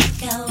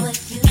look at what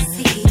you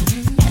see.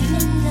 Let me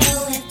know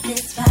if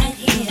this right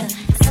here is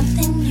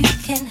something you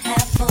can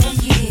have for a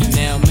year.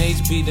 Now,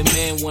 Mace be the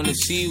man, wanna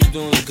see you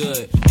doing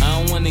good. I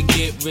don't wanna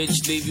get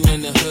rich, leave you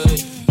in the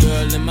hood.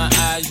 Girl, in my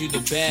eyes, you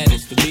the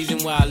baddest. The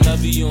reason why I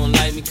love you, you don't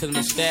like me cause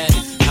my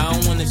status. I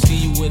don't wanna see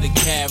you with a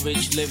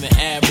carriage, living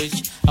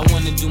average. I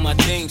wanna do my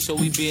thing so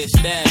we be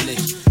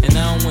established. And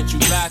I don't want you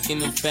rocking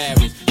them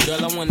fabrics. Girl,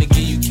 I wanna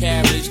give you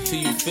carriage till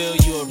you feel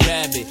you a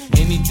rabbit.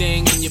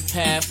 Anything in your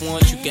path,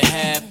 once you can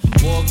have.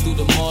 Walk through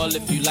the mall,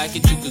 if you like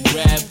it, you could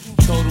grab.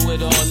 Total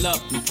it all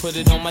up and put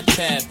it on my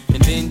tab.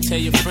 And then tell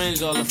your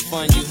friends all the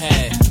fun you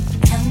had.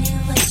 Tell me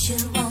what you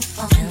want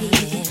from me.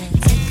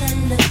 Take a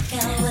look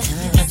at what you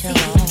see.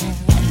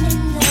 Let me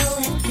know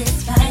if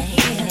this right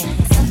here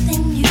is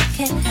something you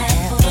can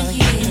have for a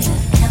year.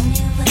 Tell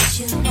me what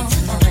you want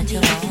from me.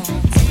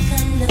 Take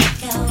a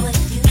look at what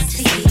you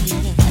see.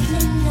 Let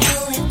me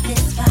know if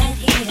this right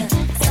here is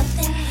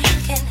something you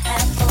can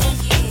have for a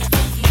year.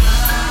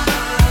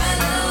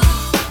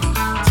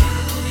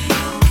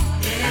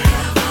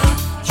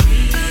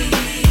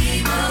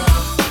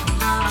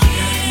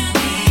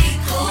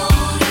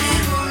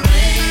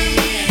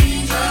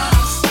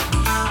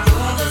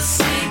 You're the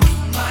same,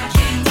 why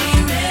can't we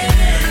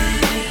rest?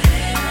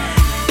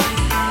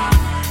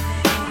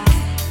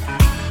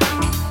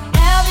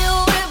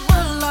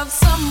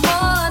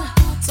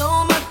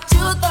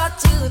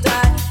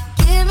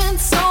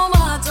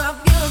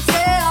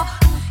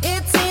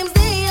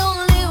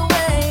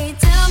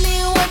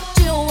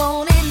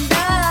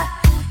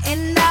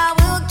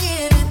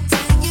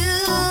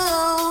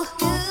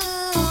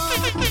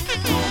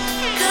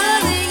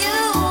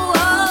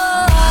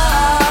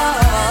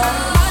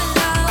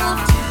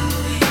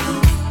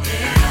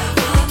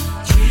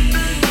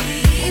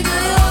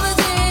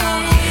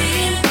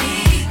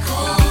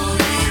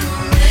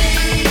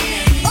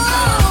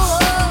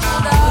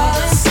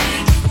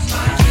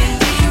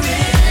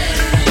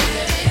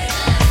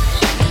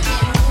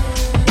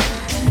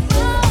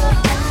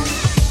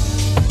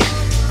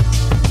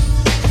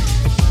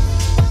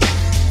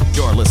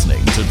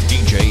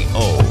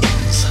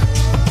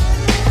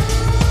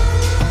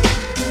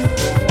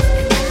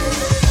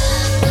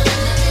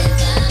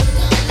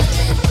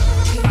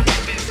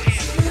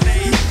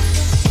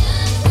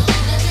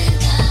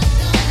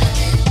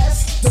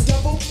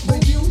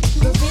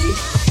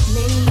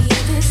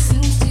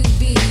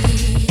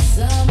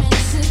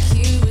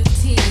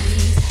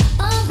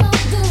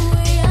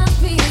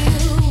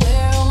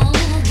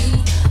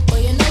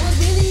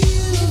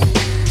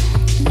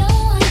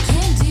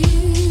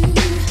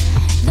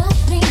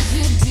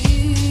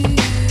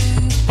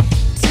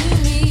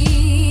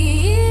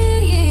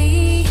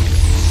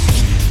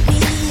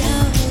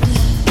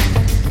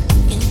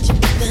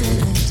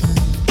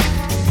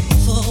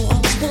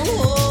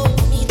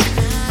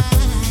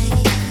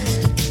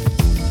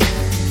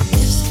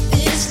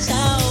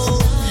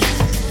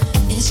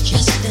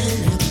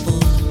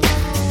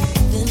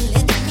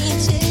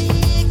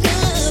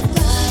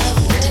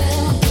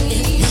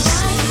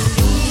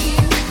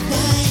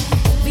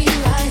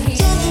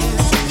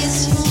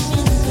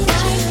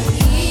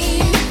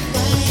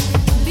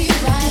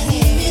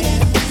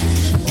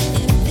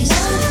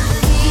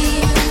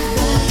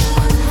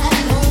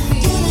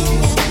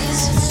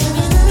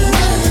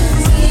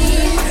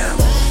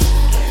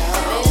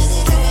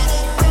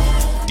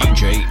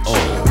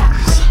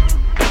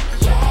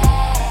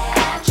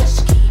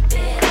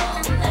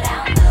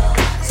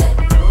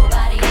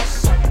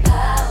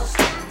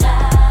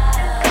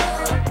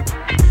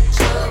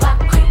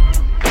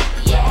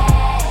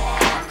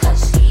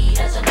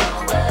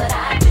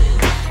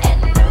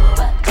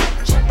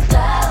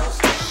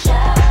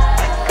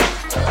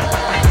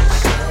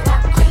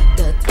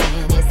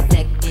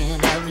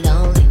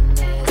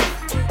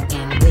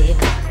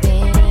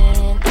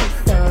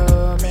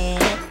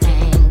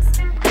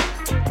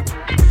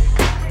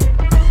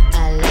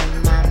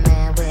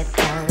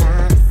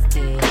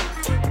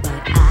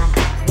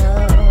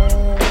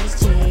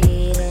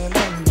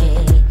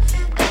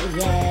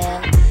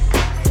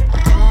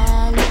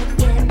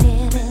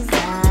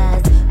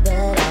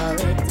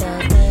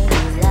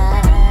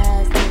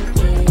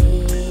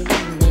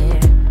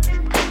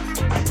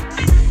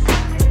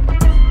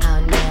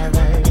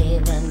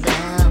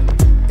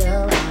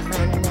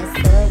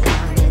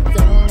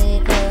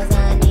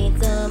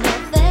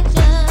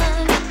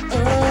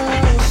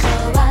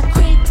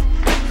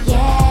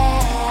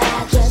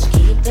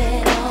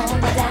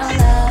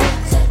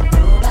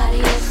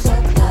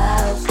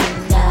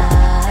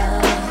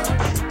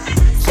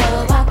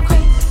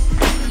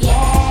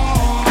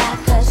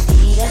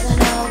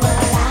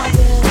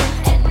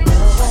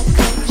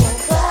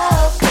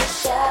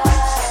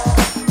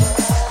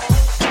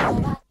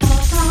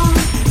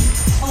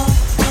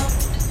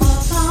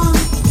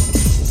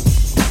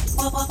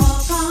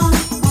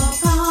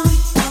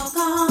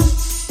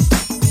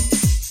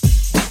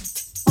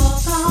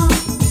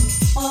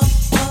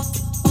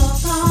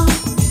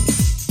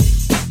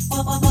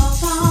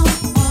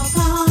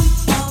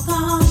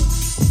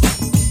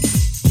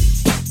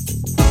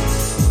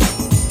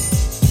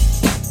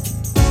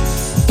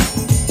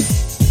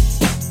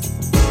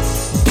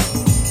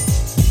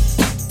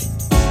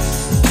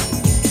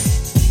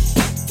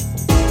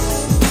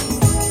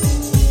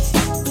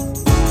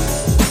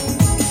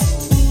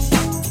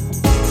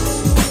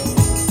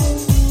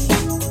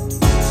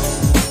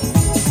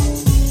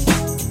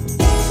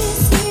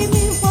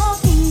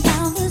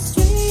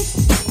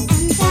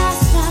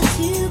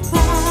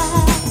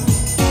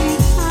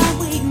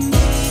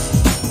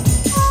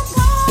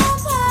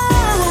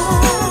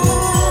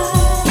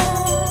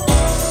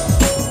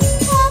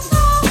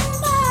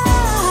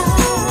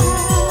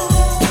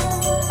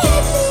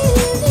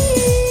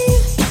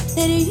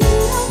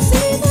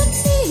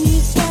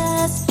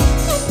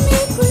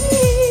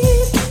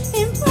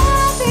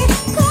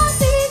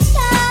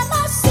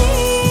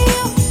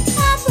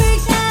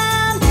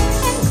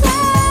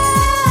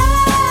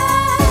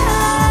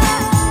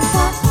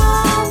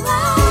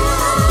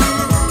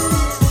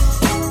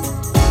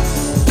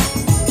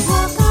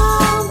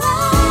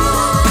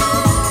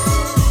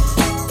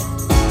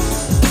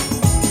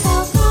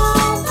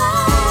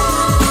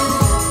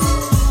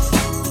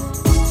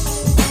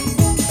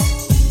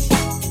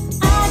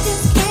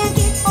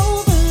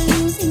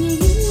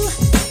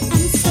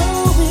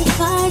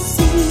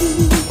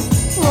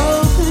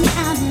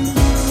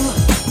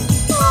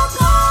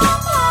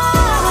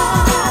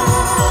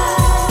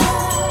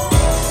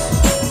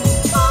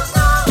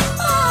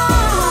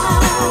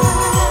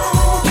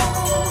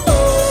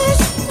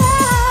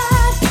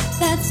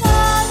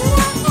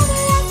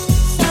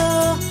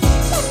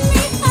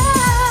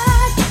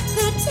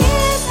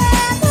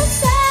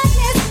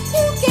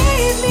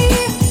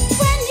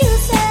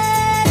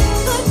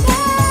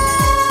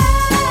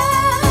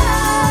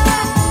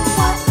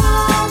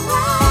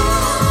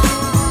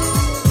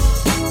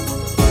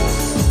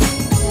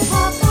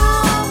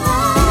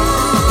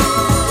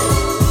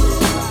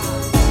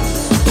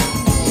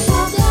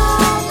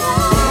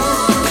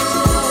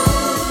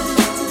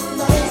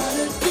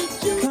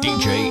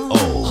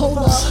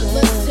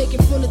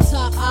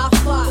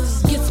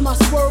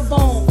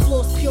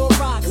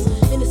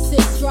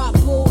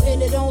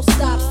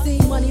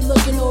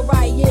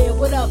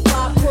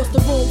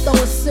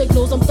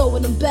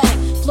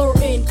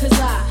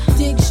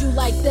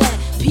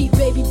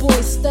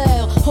 boy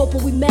style.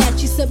 Hoping we match.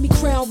 She sent me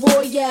Crown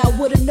Royale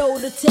with a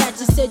note attached.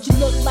 She said you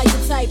look like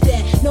the type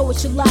that know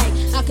what you like.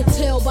 I could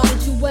tell by the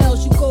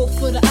jewels you go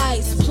for the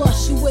ice.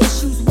 Plus you wear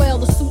shoes well,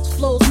 the suit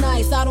flows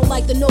nice. I don't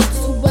like the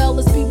notes too well,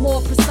 let's be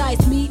more precise.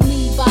 Meet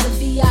me by the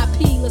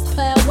VIP, let's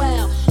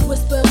powwow.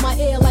 Whisper in my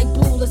ear like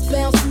boo, let's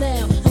bounce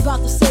now. I'm about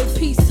to say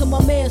peace to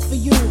my mans for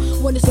you.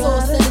 When it's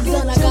all said and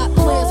done, I got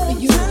plans for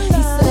you.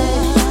 He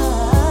said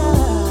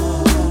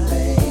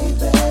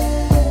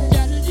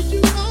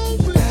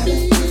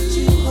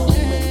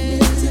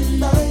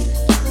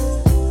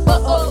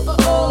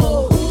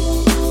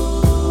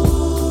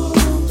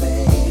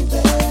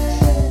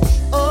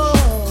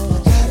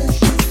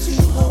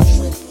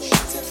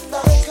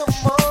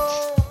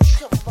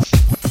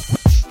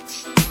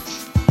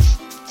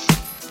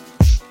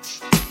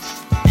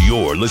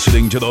You're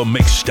listening to the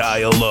mix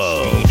style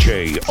of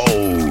DJ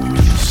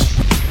O's.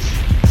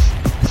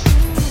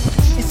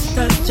 It's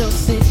such a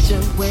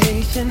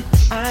situation,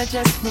 I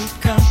just need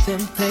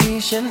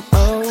contemplation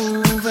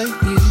over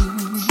you.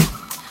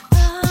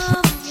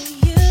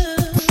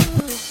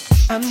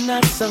 I'm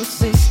not so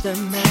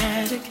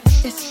systematic,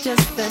 it's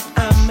just that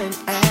I'm an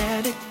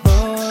addict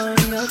for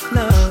your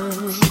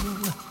love.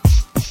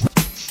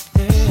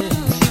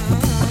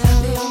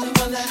 I'm the only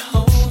one that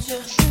holds you.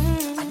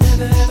 I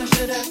never ever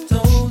should have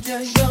told you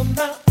you're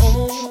my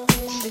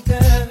only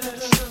girl.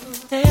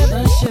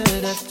 Never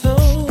should have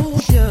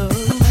told you.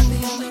 I'm the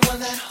only one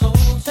that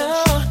holds you.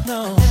 No,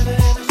 I never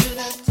ever should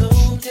have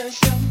told you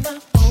you're my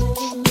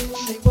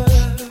only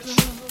world.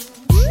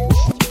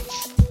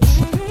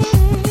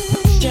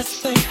 Just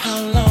think how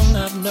long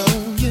I've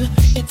known you.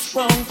 It's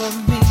wrong for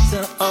me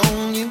to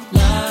own you.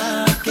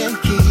 Lock and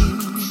key.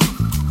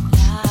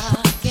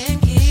 Lock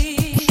and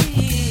key.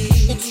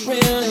 It's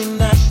really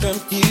not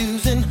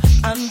confusing.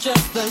 I'm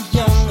just a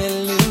young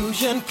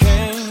illusion.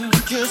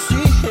 Can't you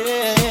see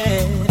it?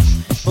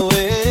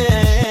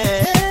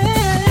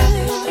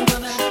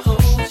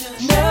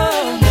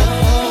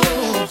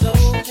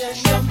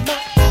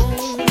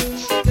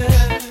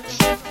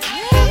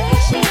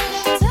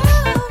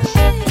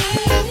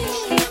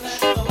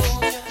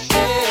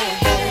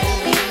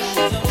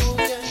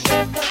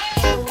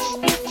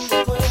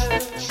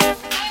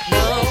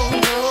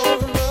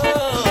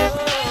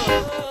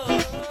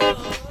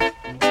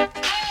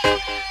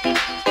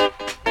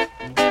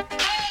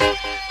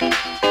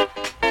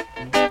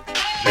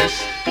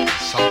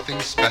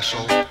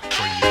 Special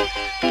for you.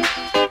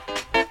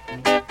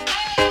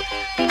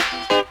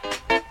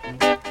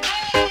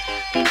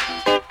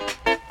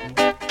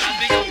 I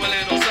think of a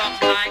little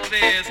something like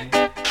this.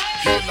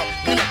 Get up,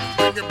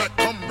 bring it back,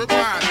 come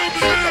rewind.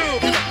 Get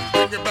up,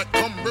 bring it back,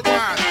 come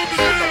rewind.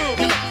 Get up,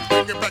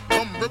 bring it back,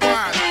 come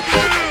rewind.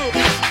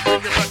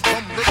 Bring it back,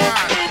 come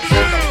rewind.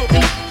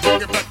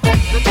 Bring it back,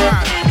 come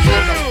rewind.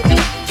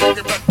 Bring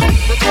it back, come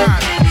rewind. Bring it back, come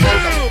rewind.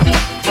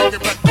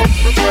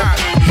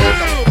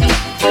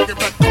 Bring it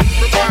back, come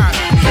rewind.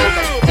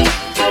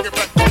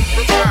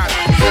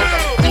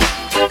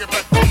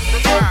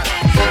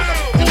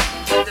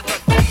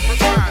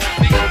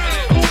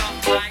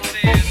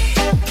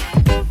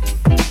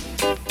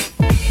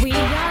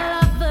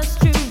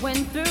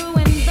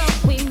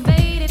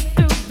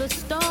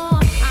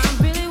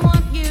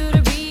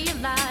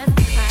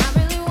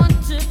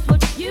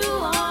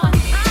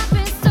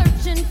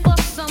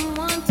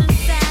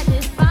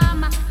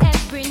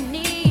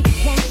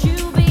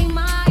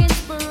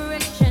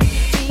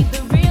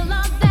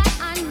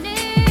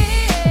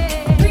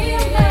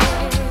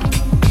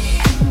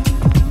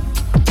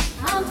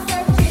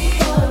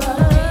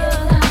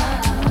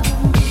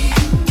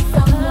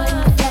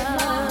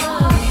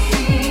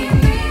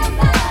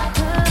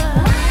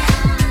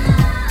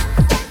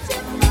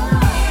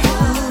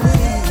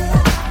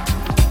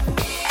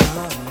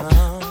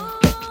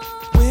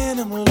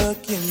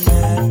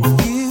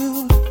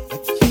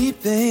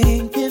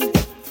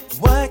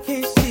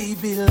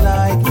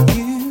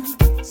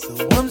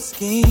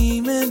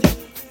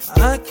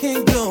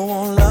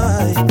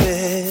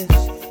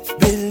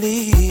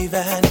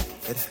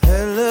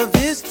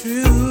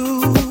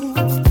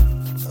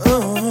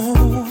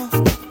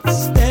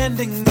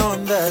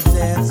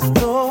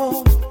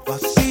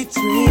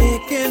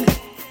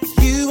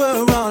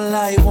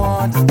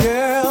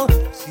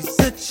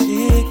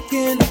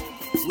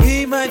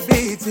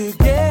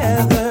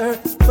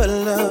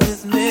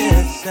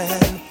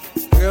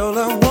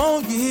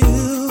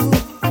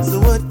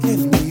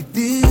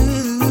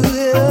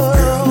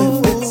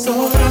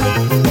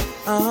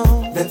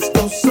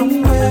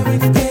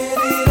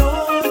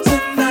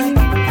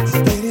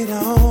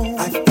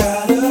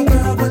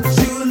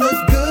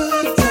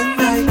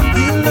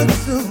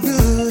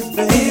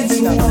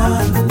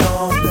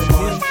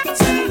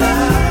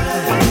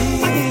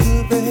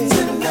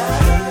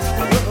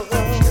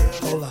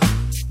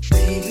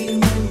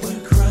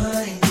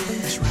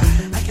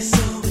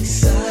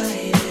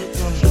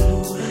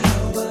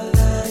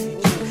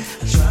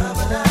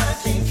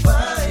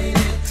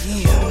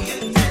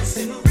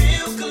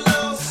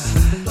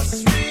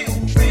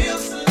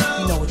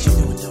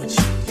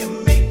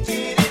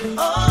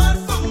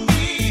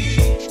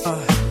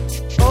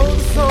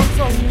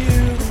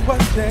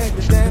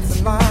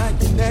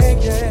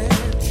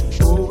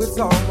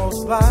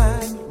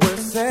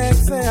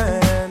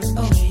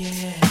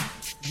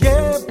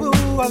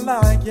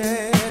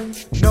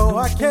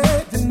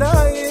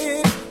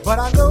 but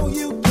I know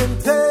you can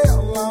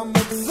tell I'm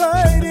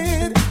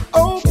excited.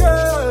 Oh,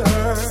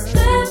 girl.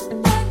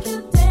 Step back,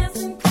 you're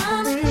dancing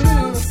kinda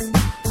close.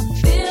 I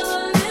feel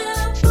a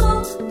little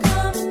pull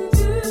coming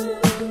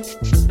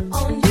through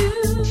on you.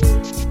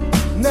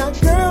 Now,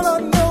 girl, I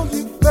know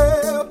you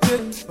felt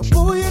it, but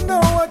boy, you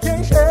know I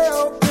can't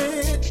help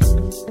it.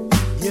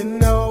 You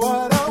know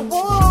what I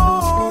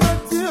wanna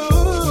do.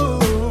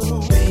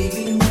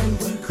 Baby, when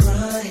we're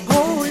crying,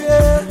 oh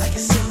yeah, I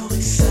get so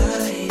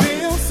excited.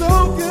 Feel so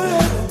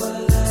good,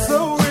 so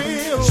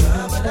real.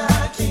 Try, but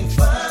I can't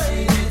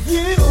find it.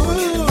 You,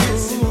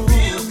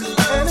 real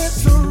close. and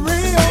it's a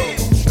real.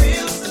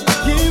 Real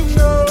slow. You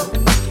know,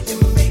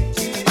 You're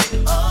making it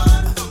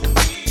hard for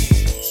me.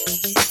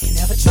 You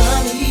never try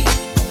me,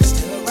 always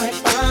still right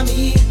by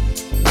me.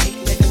 Make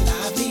living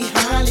lively,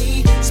 highly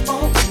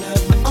spoken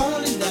of. My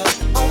only love,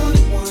 the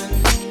only one.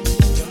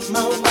 You're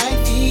my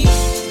wifey.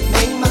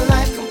 Make my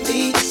life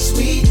complete,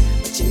 sweet.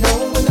 But you know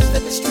when the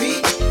flip is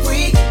street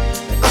freak,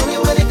 but only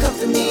when it comes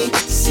to me.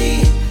 See,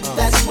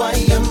 that's why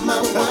you're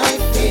my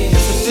wifey. I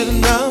should've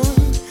known,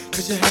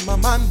 'cause you had my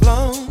mind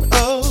blown.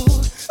 Oh,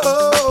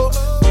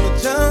 you were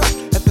just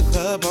at the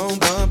club on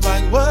bump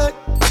like what?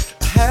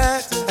 I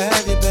had to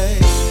have you,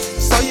 babe.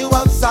 Saw you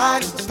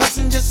outside, the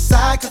passenger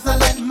side, 'cause I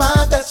let my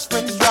best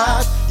friend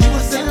drive. You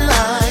was in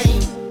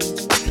line.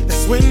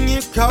 That's when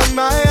you caught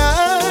my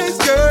eyes,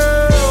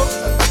 girl.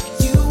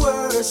 You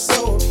were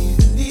so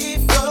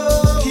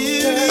beautiful.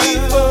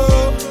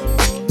 Beautiful,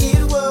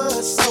 It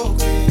was so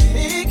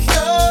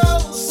critical.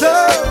 so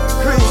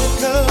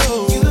critical.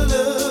 You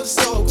look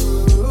so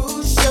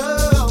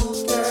crucial,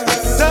 girl.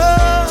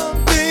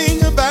 Something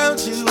about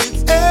you,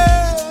 it's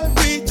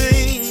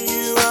everything.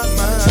 You are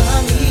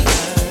mine.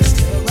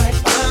 Still right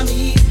by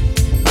me.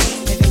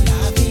 Living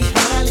lively,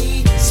 highly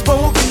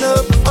Spoken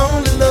up,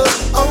 only love,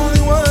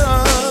 only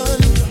one.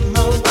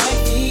 my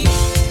wifey.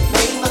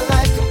 Make my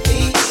life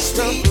complete,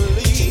 sweet.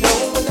 But you know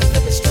when the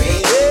flip is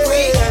street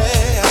free,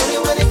 only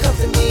when it comes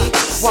to me.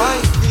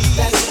 Wifey.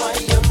 That's why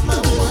you're my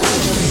wife.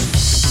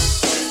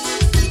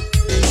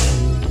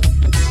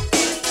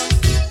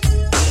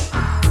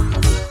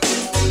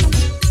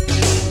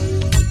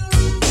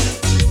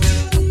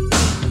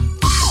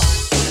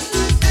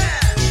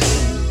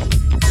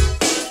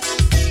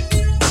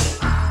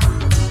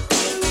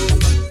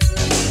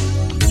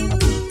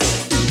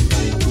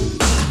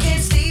 I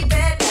can't sleep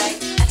at night.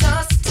 I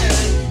toss and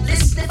turn,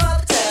 listening for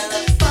the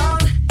telephone.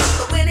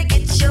 But when I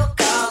get your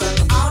call,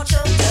 I'm all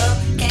choked up.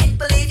 Can't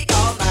believe you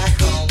called my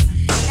home.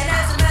 And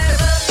as a matter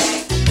of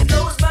fact, it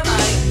blows my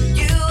mind.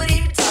 You would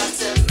even talk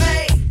to me.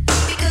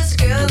 Because a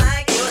girl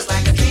like you is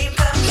like a dream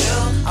come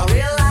true, a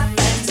real life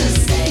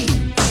fantasy.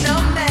 No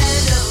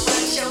matter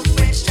what your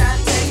friends try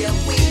to tell you,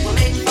 we will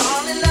make you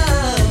fall in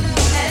love.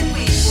 And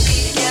we will be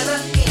together,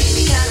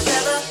 any kind of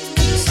weather.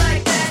 Just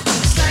like that,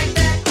 just like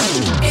that.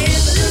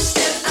 Every little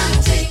step I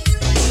take,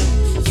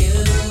 you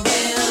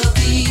will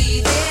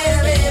be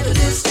there. Every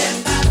little step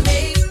I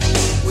make,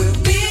 we'll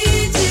be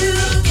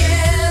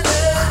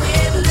together.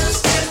 Every little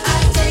step I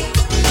take,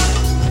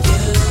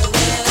 you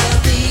will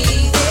be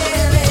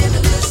there. Every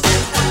little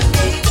step I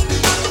make,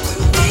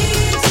 we'll be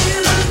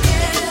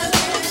together.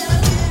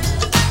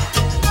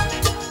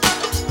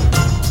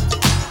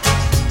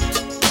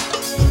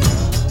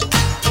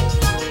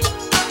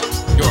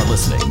 You're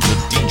listening to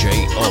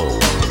DJ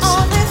O's.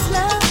 All this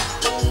love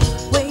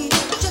waiting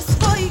just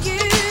for you.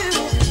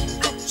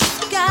 I just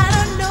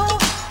gotta know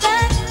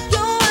that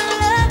your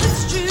love is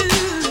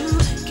true.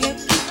 Can't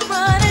keep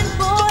running,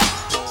 boy,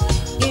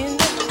 in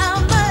and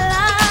out my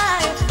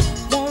life.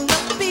 Wanna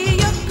be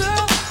your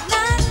girl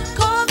now,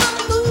 'cause the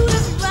mood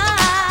is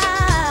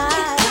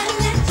right. If I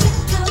let you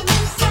come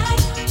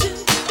inside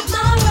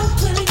tomorrow,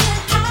 will you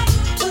hide?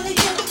 Will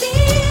you be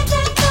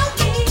there for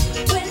me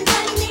when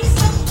I need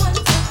someone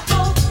to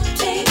hold?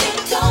 Baby,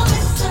 don't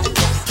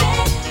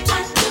misunderstand. I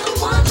do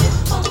want you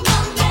for my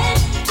man.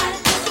 I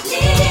just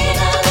need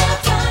a little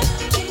time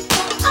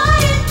before I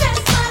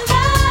invest my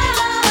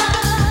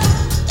love.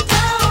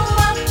 Don't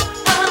walk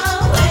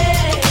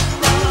away,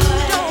 boy.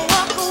 Don't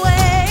walk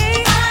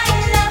away. My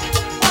love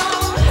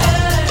won't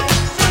hurt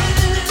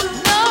you.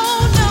 No,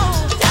 no.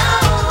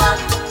 Don't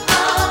walk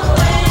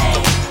away,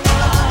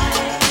 boy.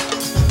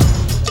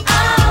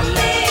 I'll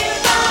be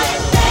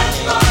right there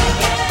for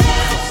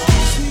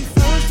you.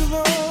 First of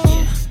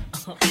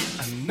all,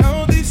 I know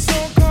these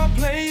so-called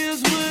players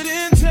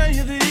wouldn't tell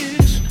you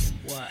this.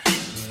 What?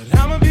 But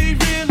I'ma be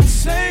real and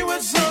say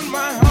what's on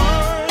my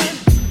heart.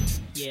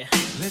 Yeah.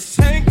 Let's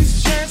take this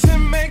chance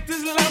and make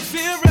this love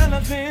feel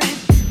relevant.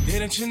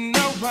 Didn't you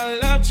know I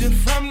loved you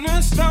from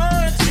the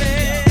start?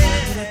 Yeah.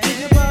 When I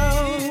think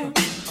about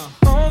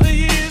all the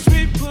years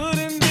we put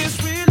in this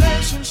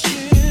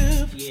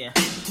relationship, Yeah.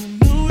 who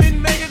knew we'd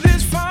make it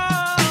this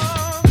far?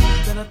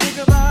 Then I think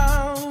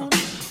about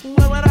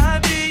where would I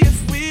be if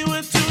we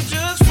were to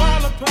just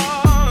fall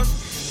apart?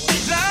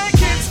 'Cause I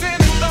can't stand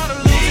the thought of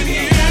losing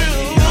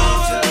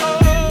you.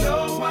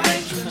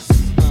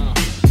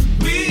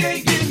 We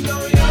ain't getting no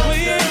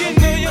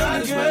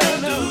younger,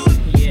 girl.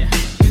 Yeah.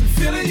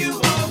 Feeling you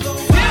all the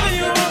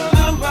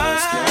while.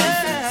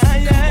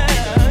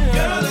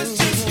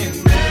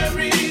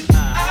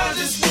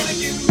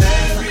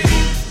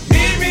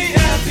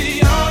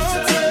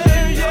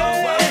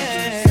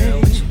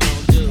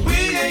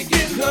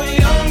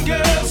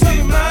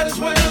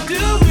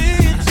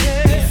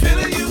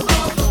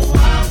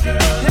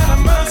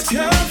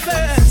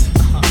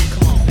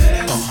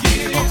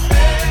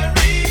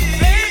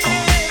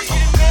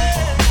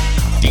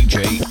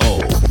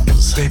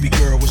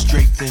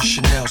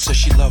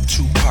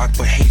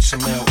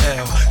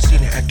 MLL. Seen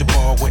her at the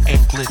bar with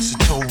anklets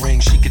and toe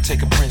rings. She could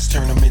take a prince,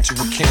 turn him into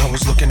a king. I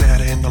was looking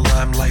at her in the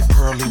limelight,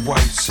 pearly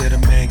white. Said a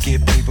man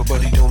get paper,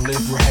 but he don't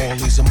live with all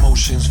these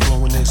emotions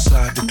flowing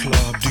inside the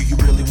club. Do you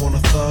really want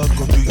a thug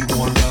or do you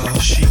want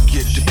love? She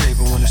get the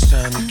paper when it's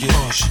time to get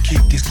it. She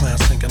keep these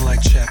clowns thinking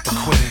like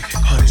Chappaquiddick.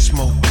 Honey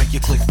smoke, make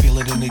your click, feel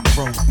it in their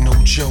throat. No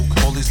joke,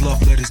 all these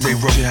love letters they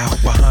wrote out.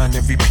 Behind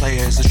every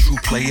player is a true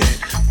playette.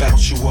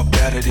 Bounce you up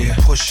out of there,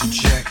 push your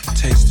jack.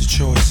 Taste the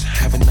choice,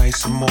 have it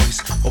nice and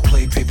moist. Or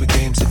play paper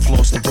games and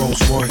floss the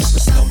Rolls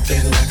Royce.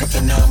 Something like a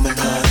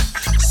phenomenon.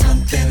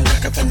 Something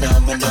like a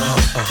phenomenon.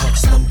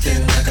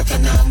 Something like a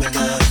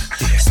phenomenon.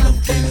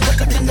 Something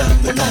like a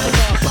phenomenon.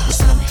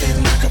 Something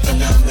like a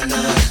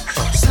phenomenon.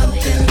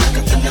 Something like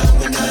a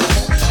phenomenon.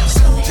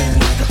 Something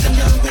like a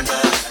phenomenon.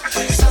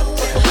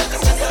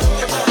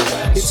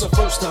 It's our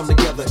first time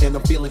together and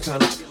I'm feeling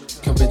kinda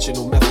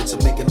conventional methods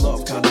of making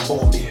love kinda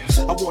bore me.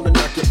 I wanna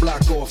knock your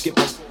block off, get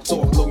my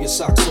off, blow your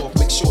socks off,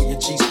 make sure your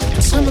G's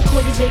I'ma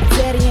call you Big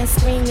Daddy and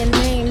scream your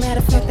name. Matter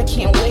of fact, I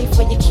can't wait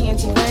for your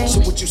candy rain. So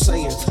what you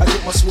saying? I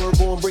get my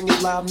swerve on, bring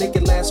it live, make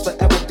it last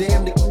forever.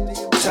 Damn the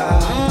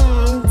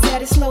time.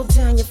 Daddy, slow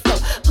down your flow.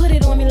 Put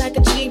it on me like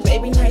a G,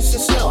 baby, nice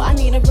and slow. I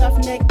need a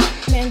roughneck,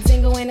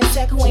 Mandingo and a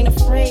Zach who ain't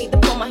afraid to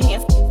pull my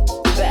hands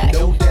back.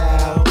 No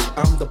doubt,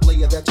 I'm the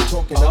player that you're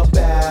talking about.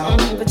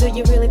 But do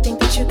you really think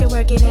that you can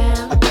work it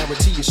out? I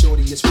guarantee you,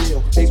 shorty, it's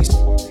real. Baby,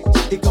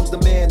 here comes the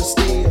man of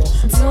steel.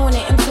 Doing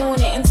it and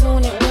doing it and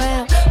doing it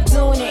well.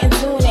 Doing it and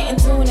doing it and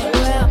doing it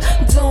well.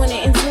 Doing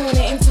it and doing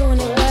it and doing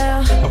it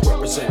well. I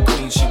represent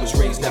Queens, she was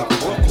raised out in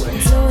Brooklyn.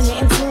 Doing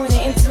it and doing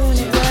it and doing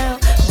it well.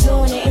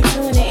 Doing it and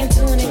doing it and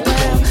doing it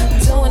well.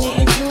 Doing it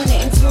and doing it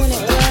and doing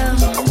it well.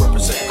 I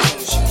represent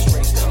Queens, she was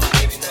raised out in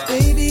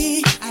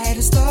Baby, I had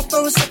to stop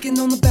for a second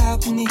on the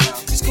balcony.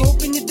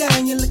 Scoping you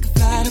down, you're looking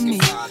fly to me.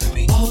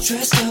 All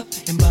dressed up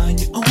and buying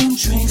your own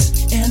drinks,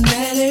 and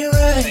that ain't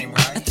right.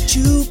 Not that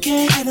you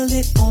can't handle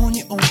it on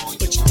your own,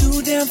 but you're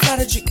too damn fly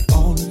to drink it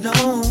all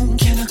alone.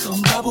 Can I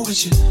come bubble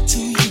with you? To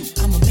you,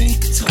 I'ma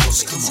make a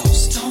toast. Come on,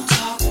 don't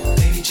talk,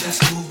 baby,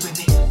 just move with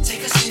me.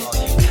 Take a sip,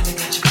 kinda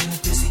got you feeling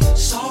dizzy.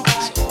 It's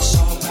alright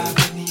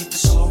with me if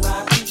it's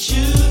alright with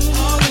you.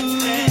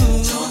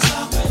 Don't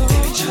talk,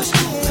 baby, just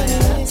move with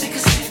me. Take a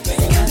sip,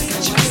 kinda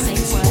got you feeling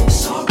dizzy.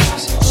 It's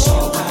alright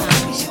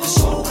with me if it's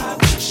alright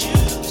with you.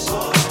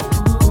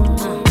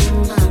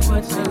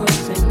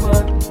 Say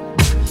what?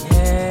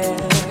 Yeah.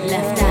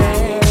 Left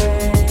Eye.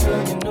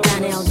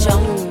 Donnell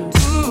Jones.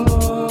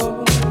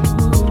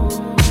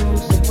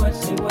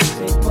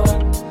 Say what?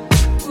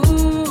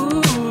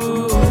 Ooh,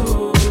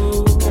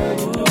 girl,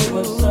 you know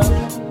what's up.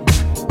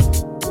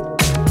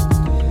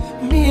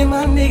 Me and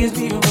my niggas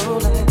be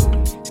rolling,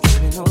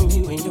 skipping on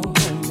you and your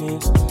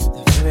homies.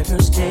 The very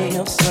first day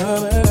of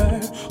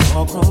summer,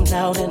 all grown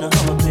out in a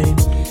Hummer,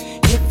 baby.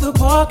 Hit the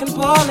park and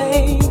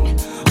parlay.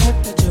 Hope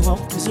that you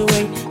walk this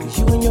away.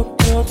 You and your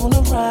girls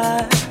wanna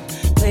ride,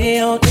 play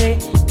all day,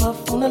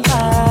 puff on the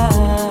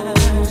line.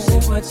 Say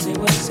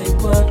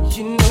what?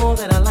 You know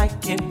that I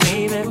like it,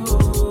 baby.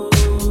 Ooh,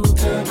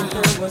 girl, you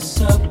know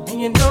what's up,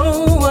 and you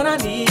know what I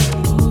need.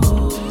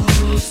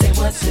 Ooh, say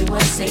what?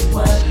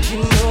 You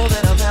know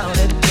that I'm about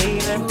it,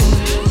 baby. Ooh,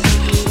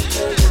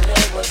 girl, you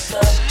know what's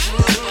up.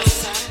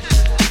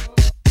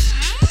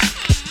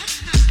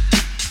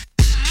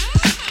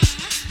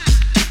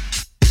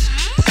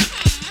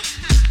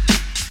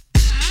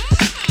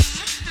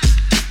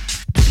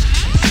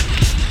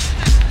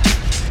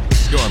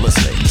 You're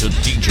listening to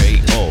DJ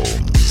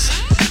Ohms.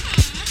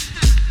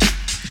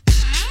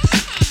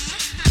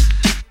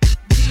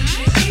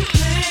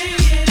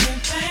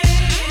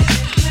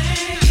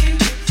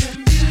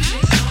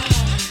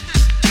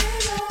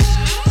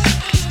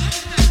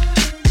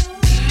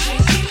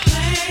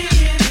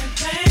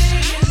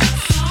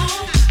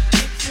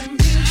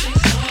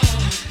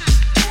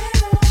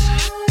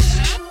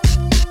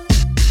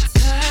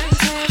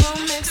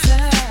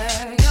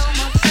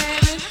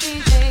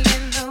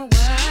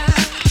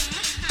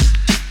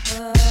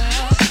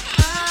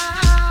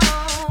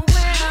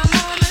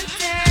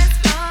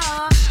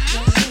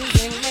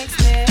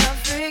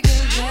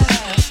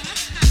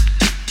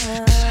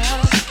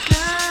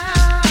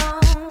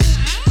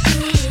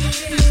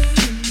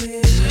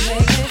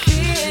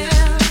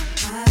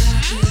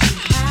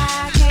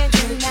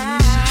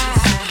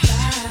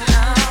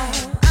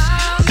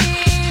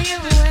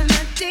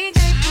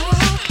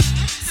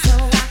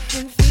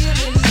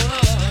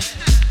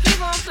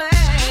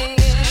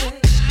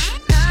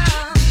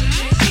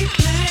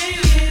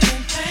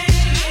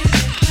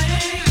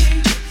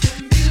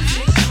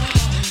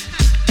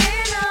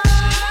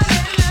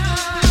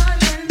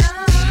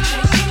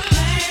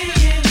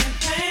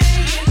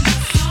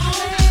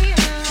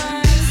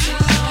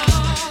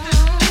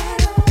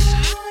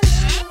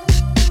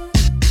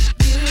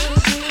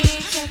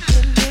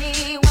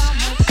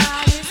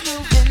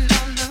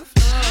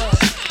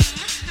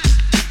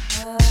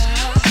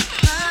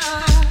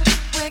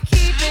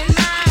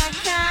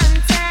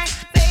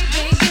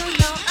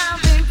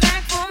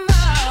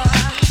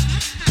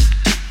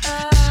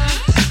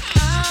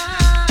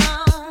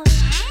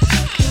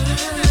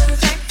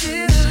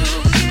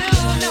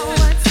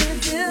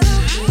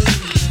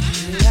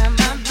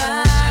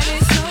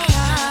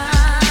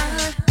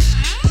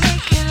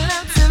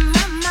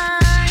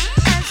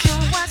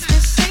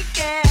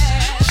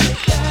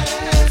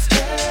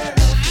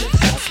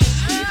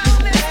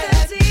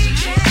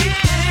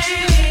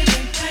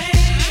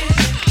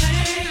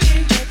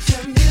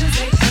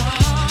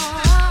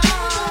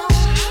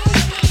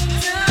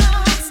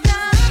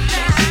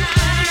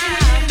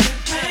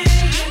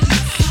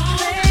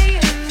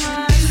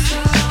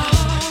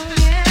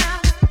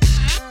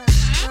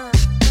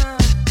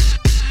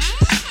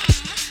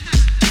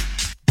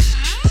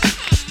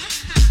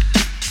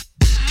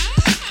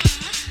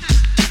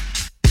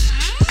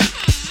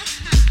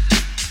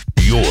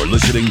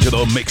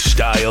 mix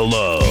style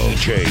of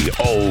DJ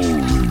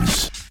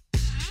O's.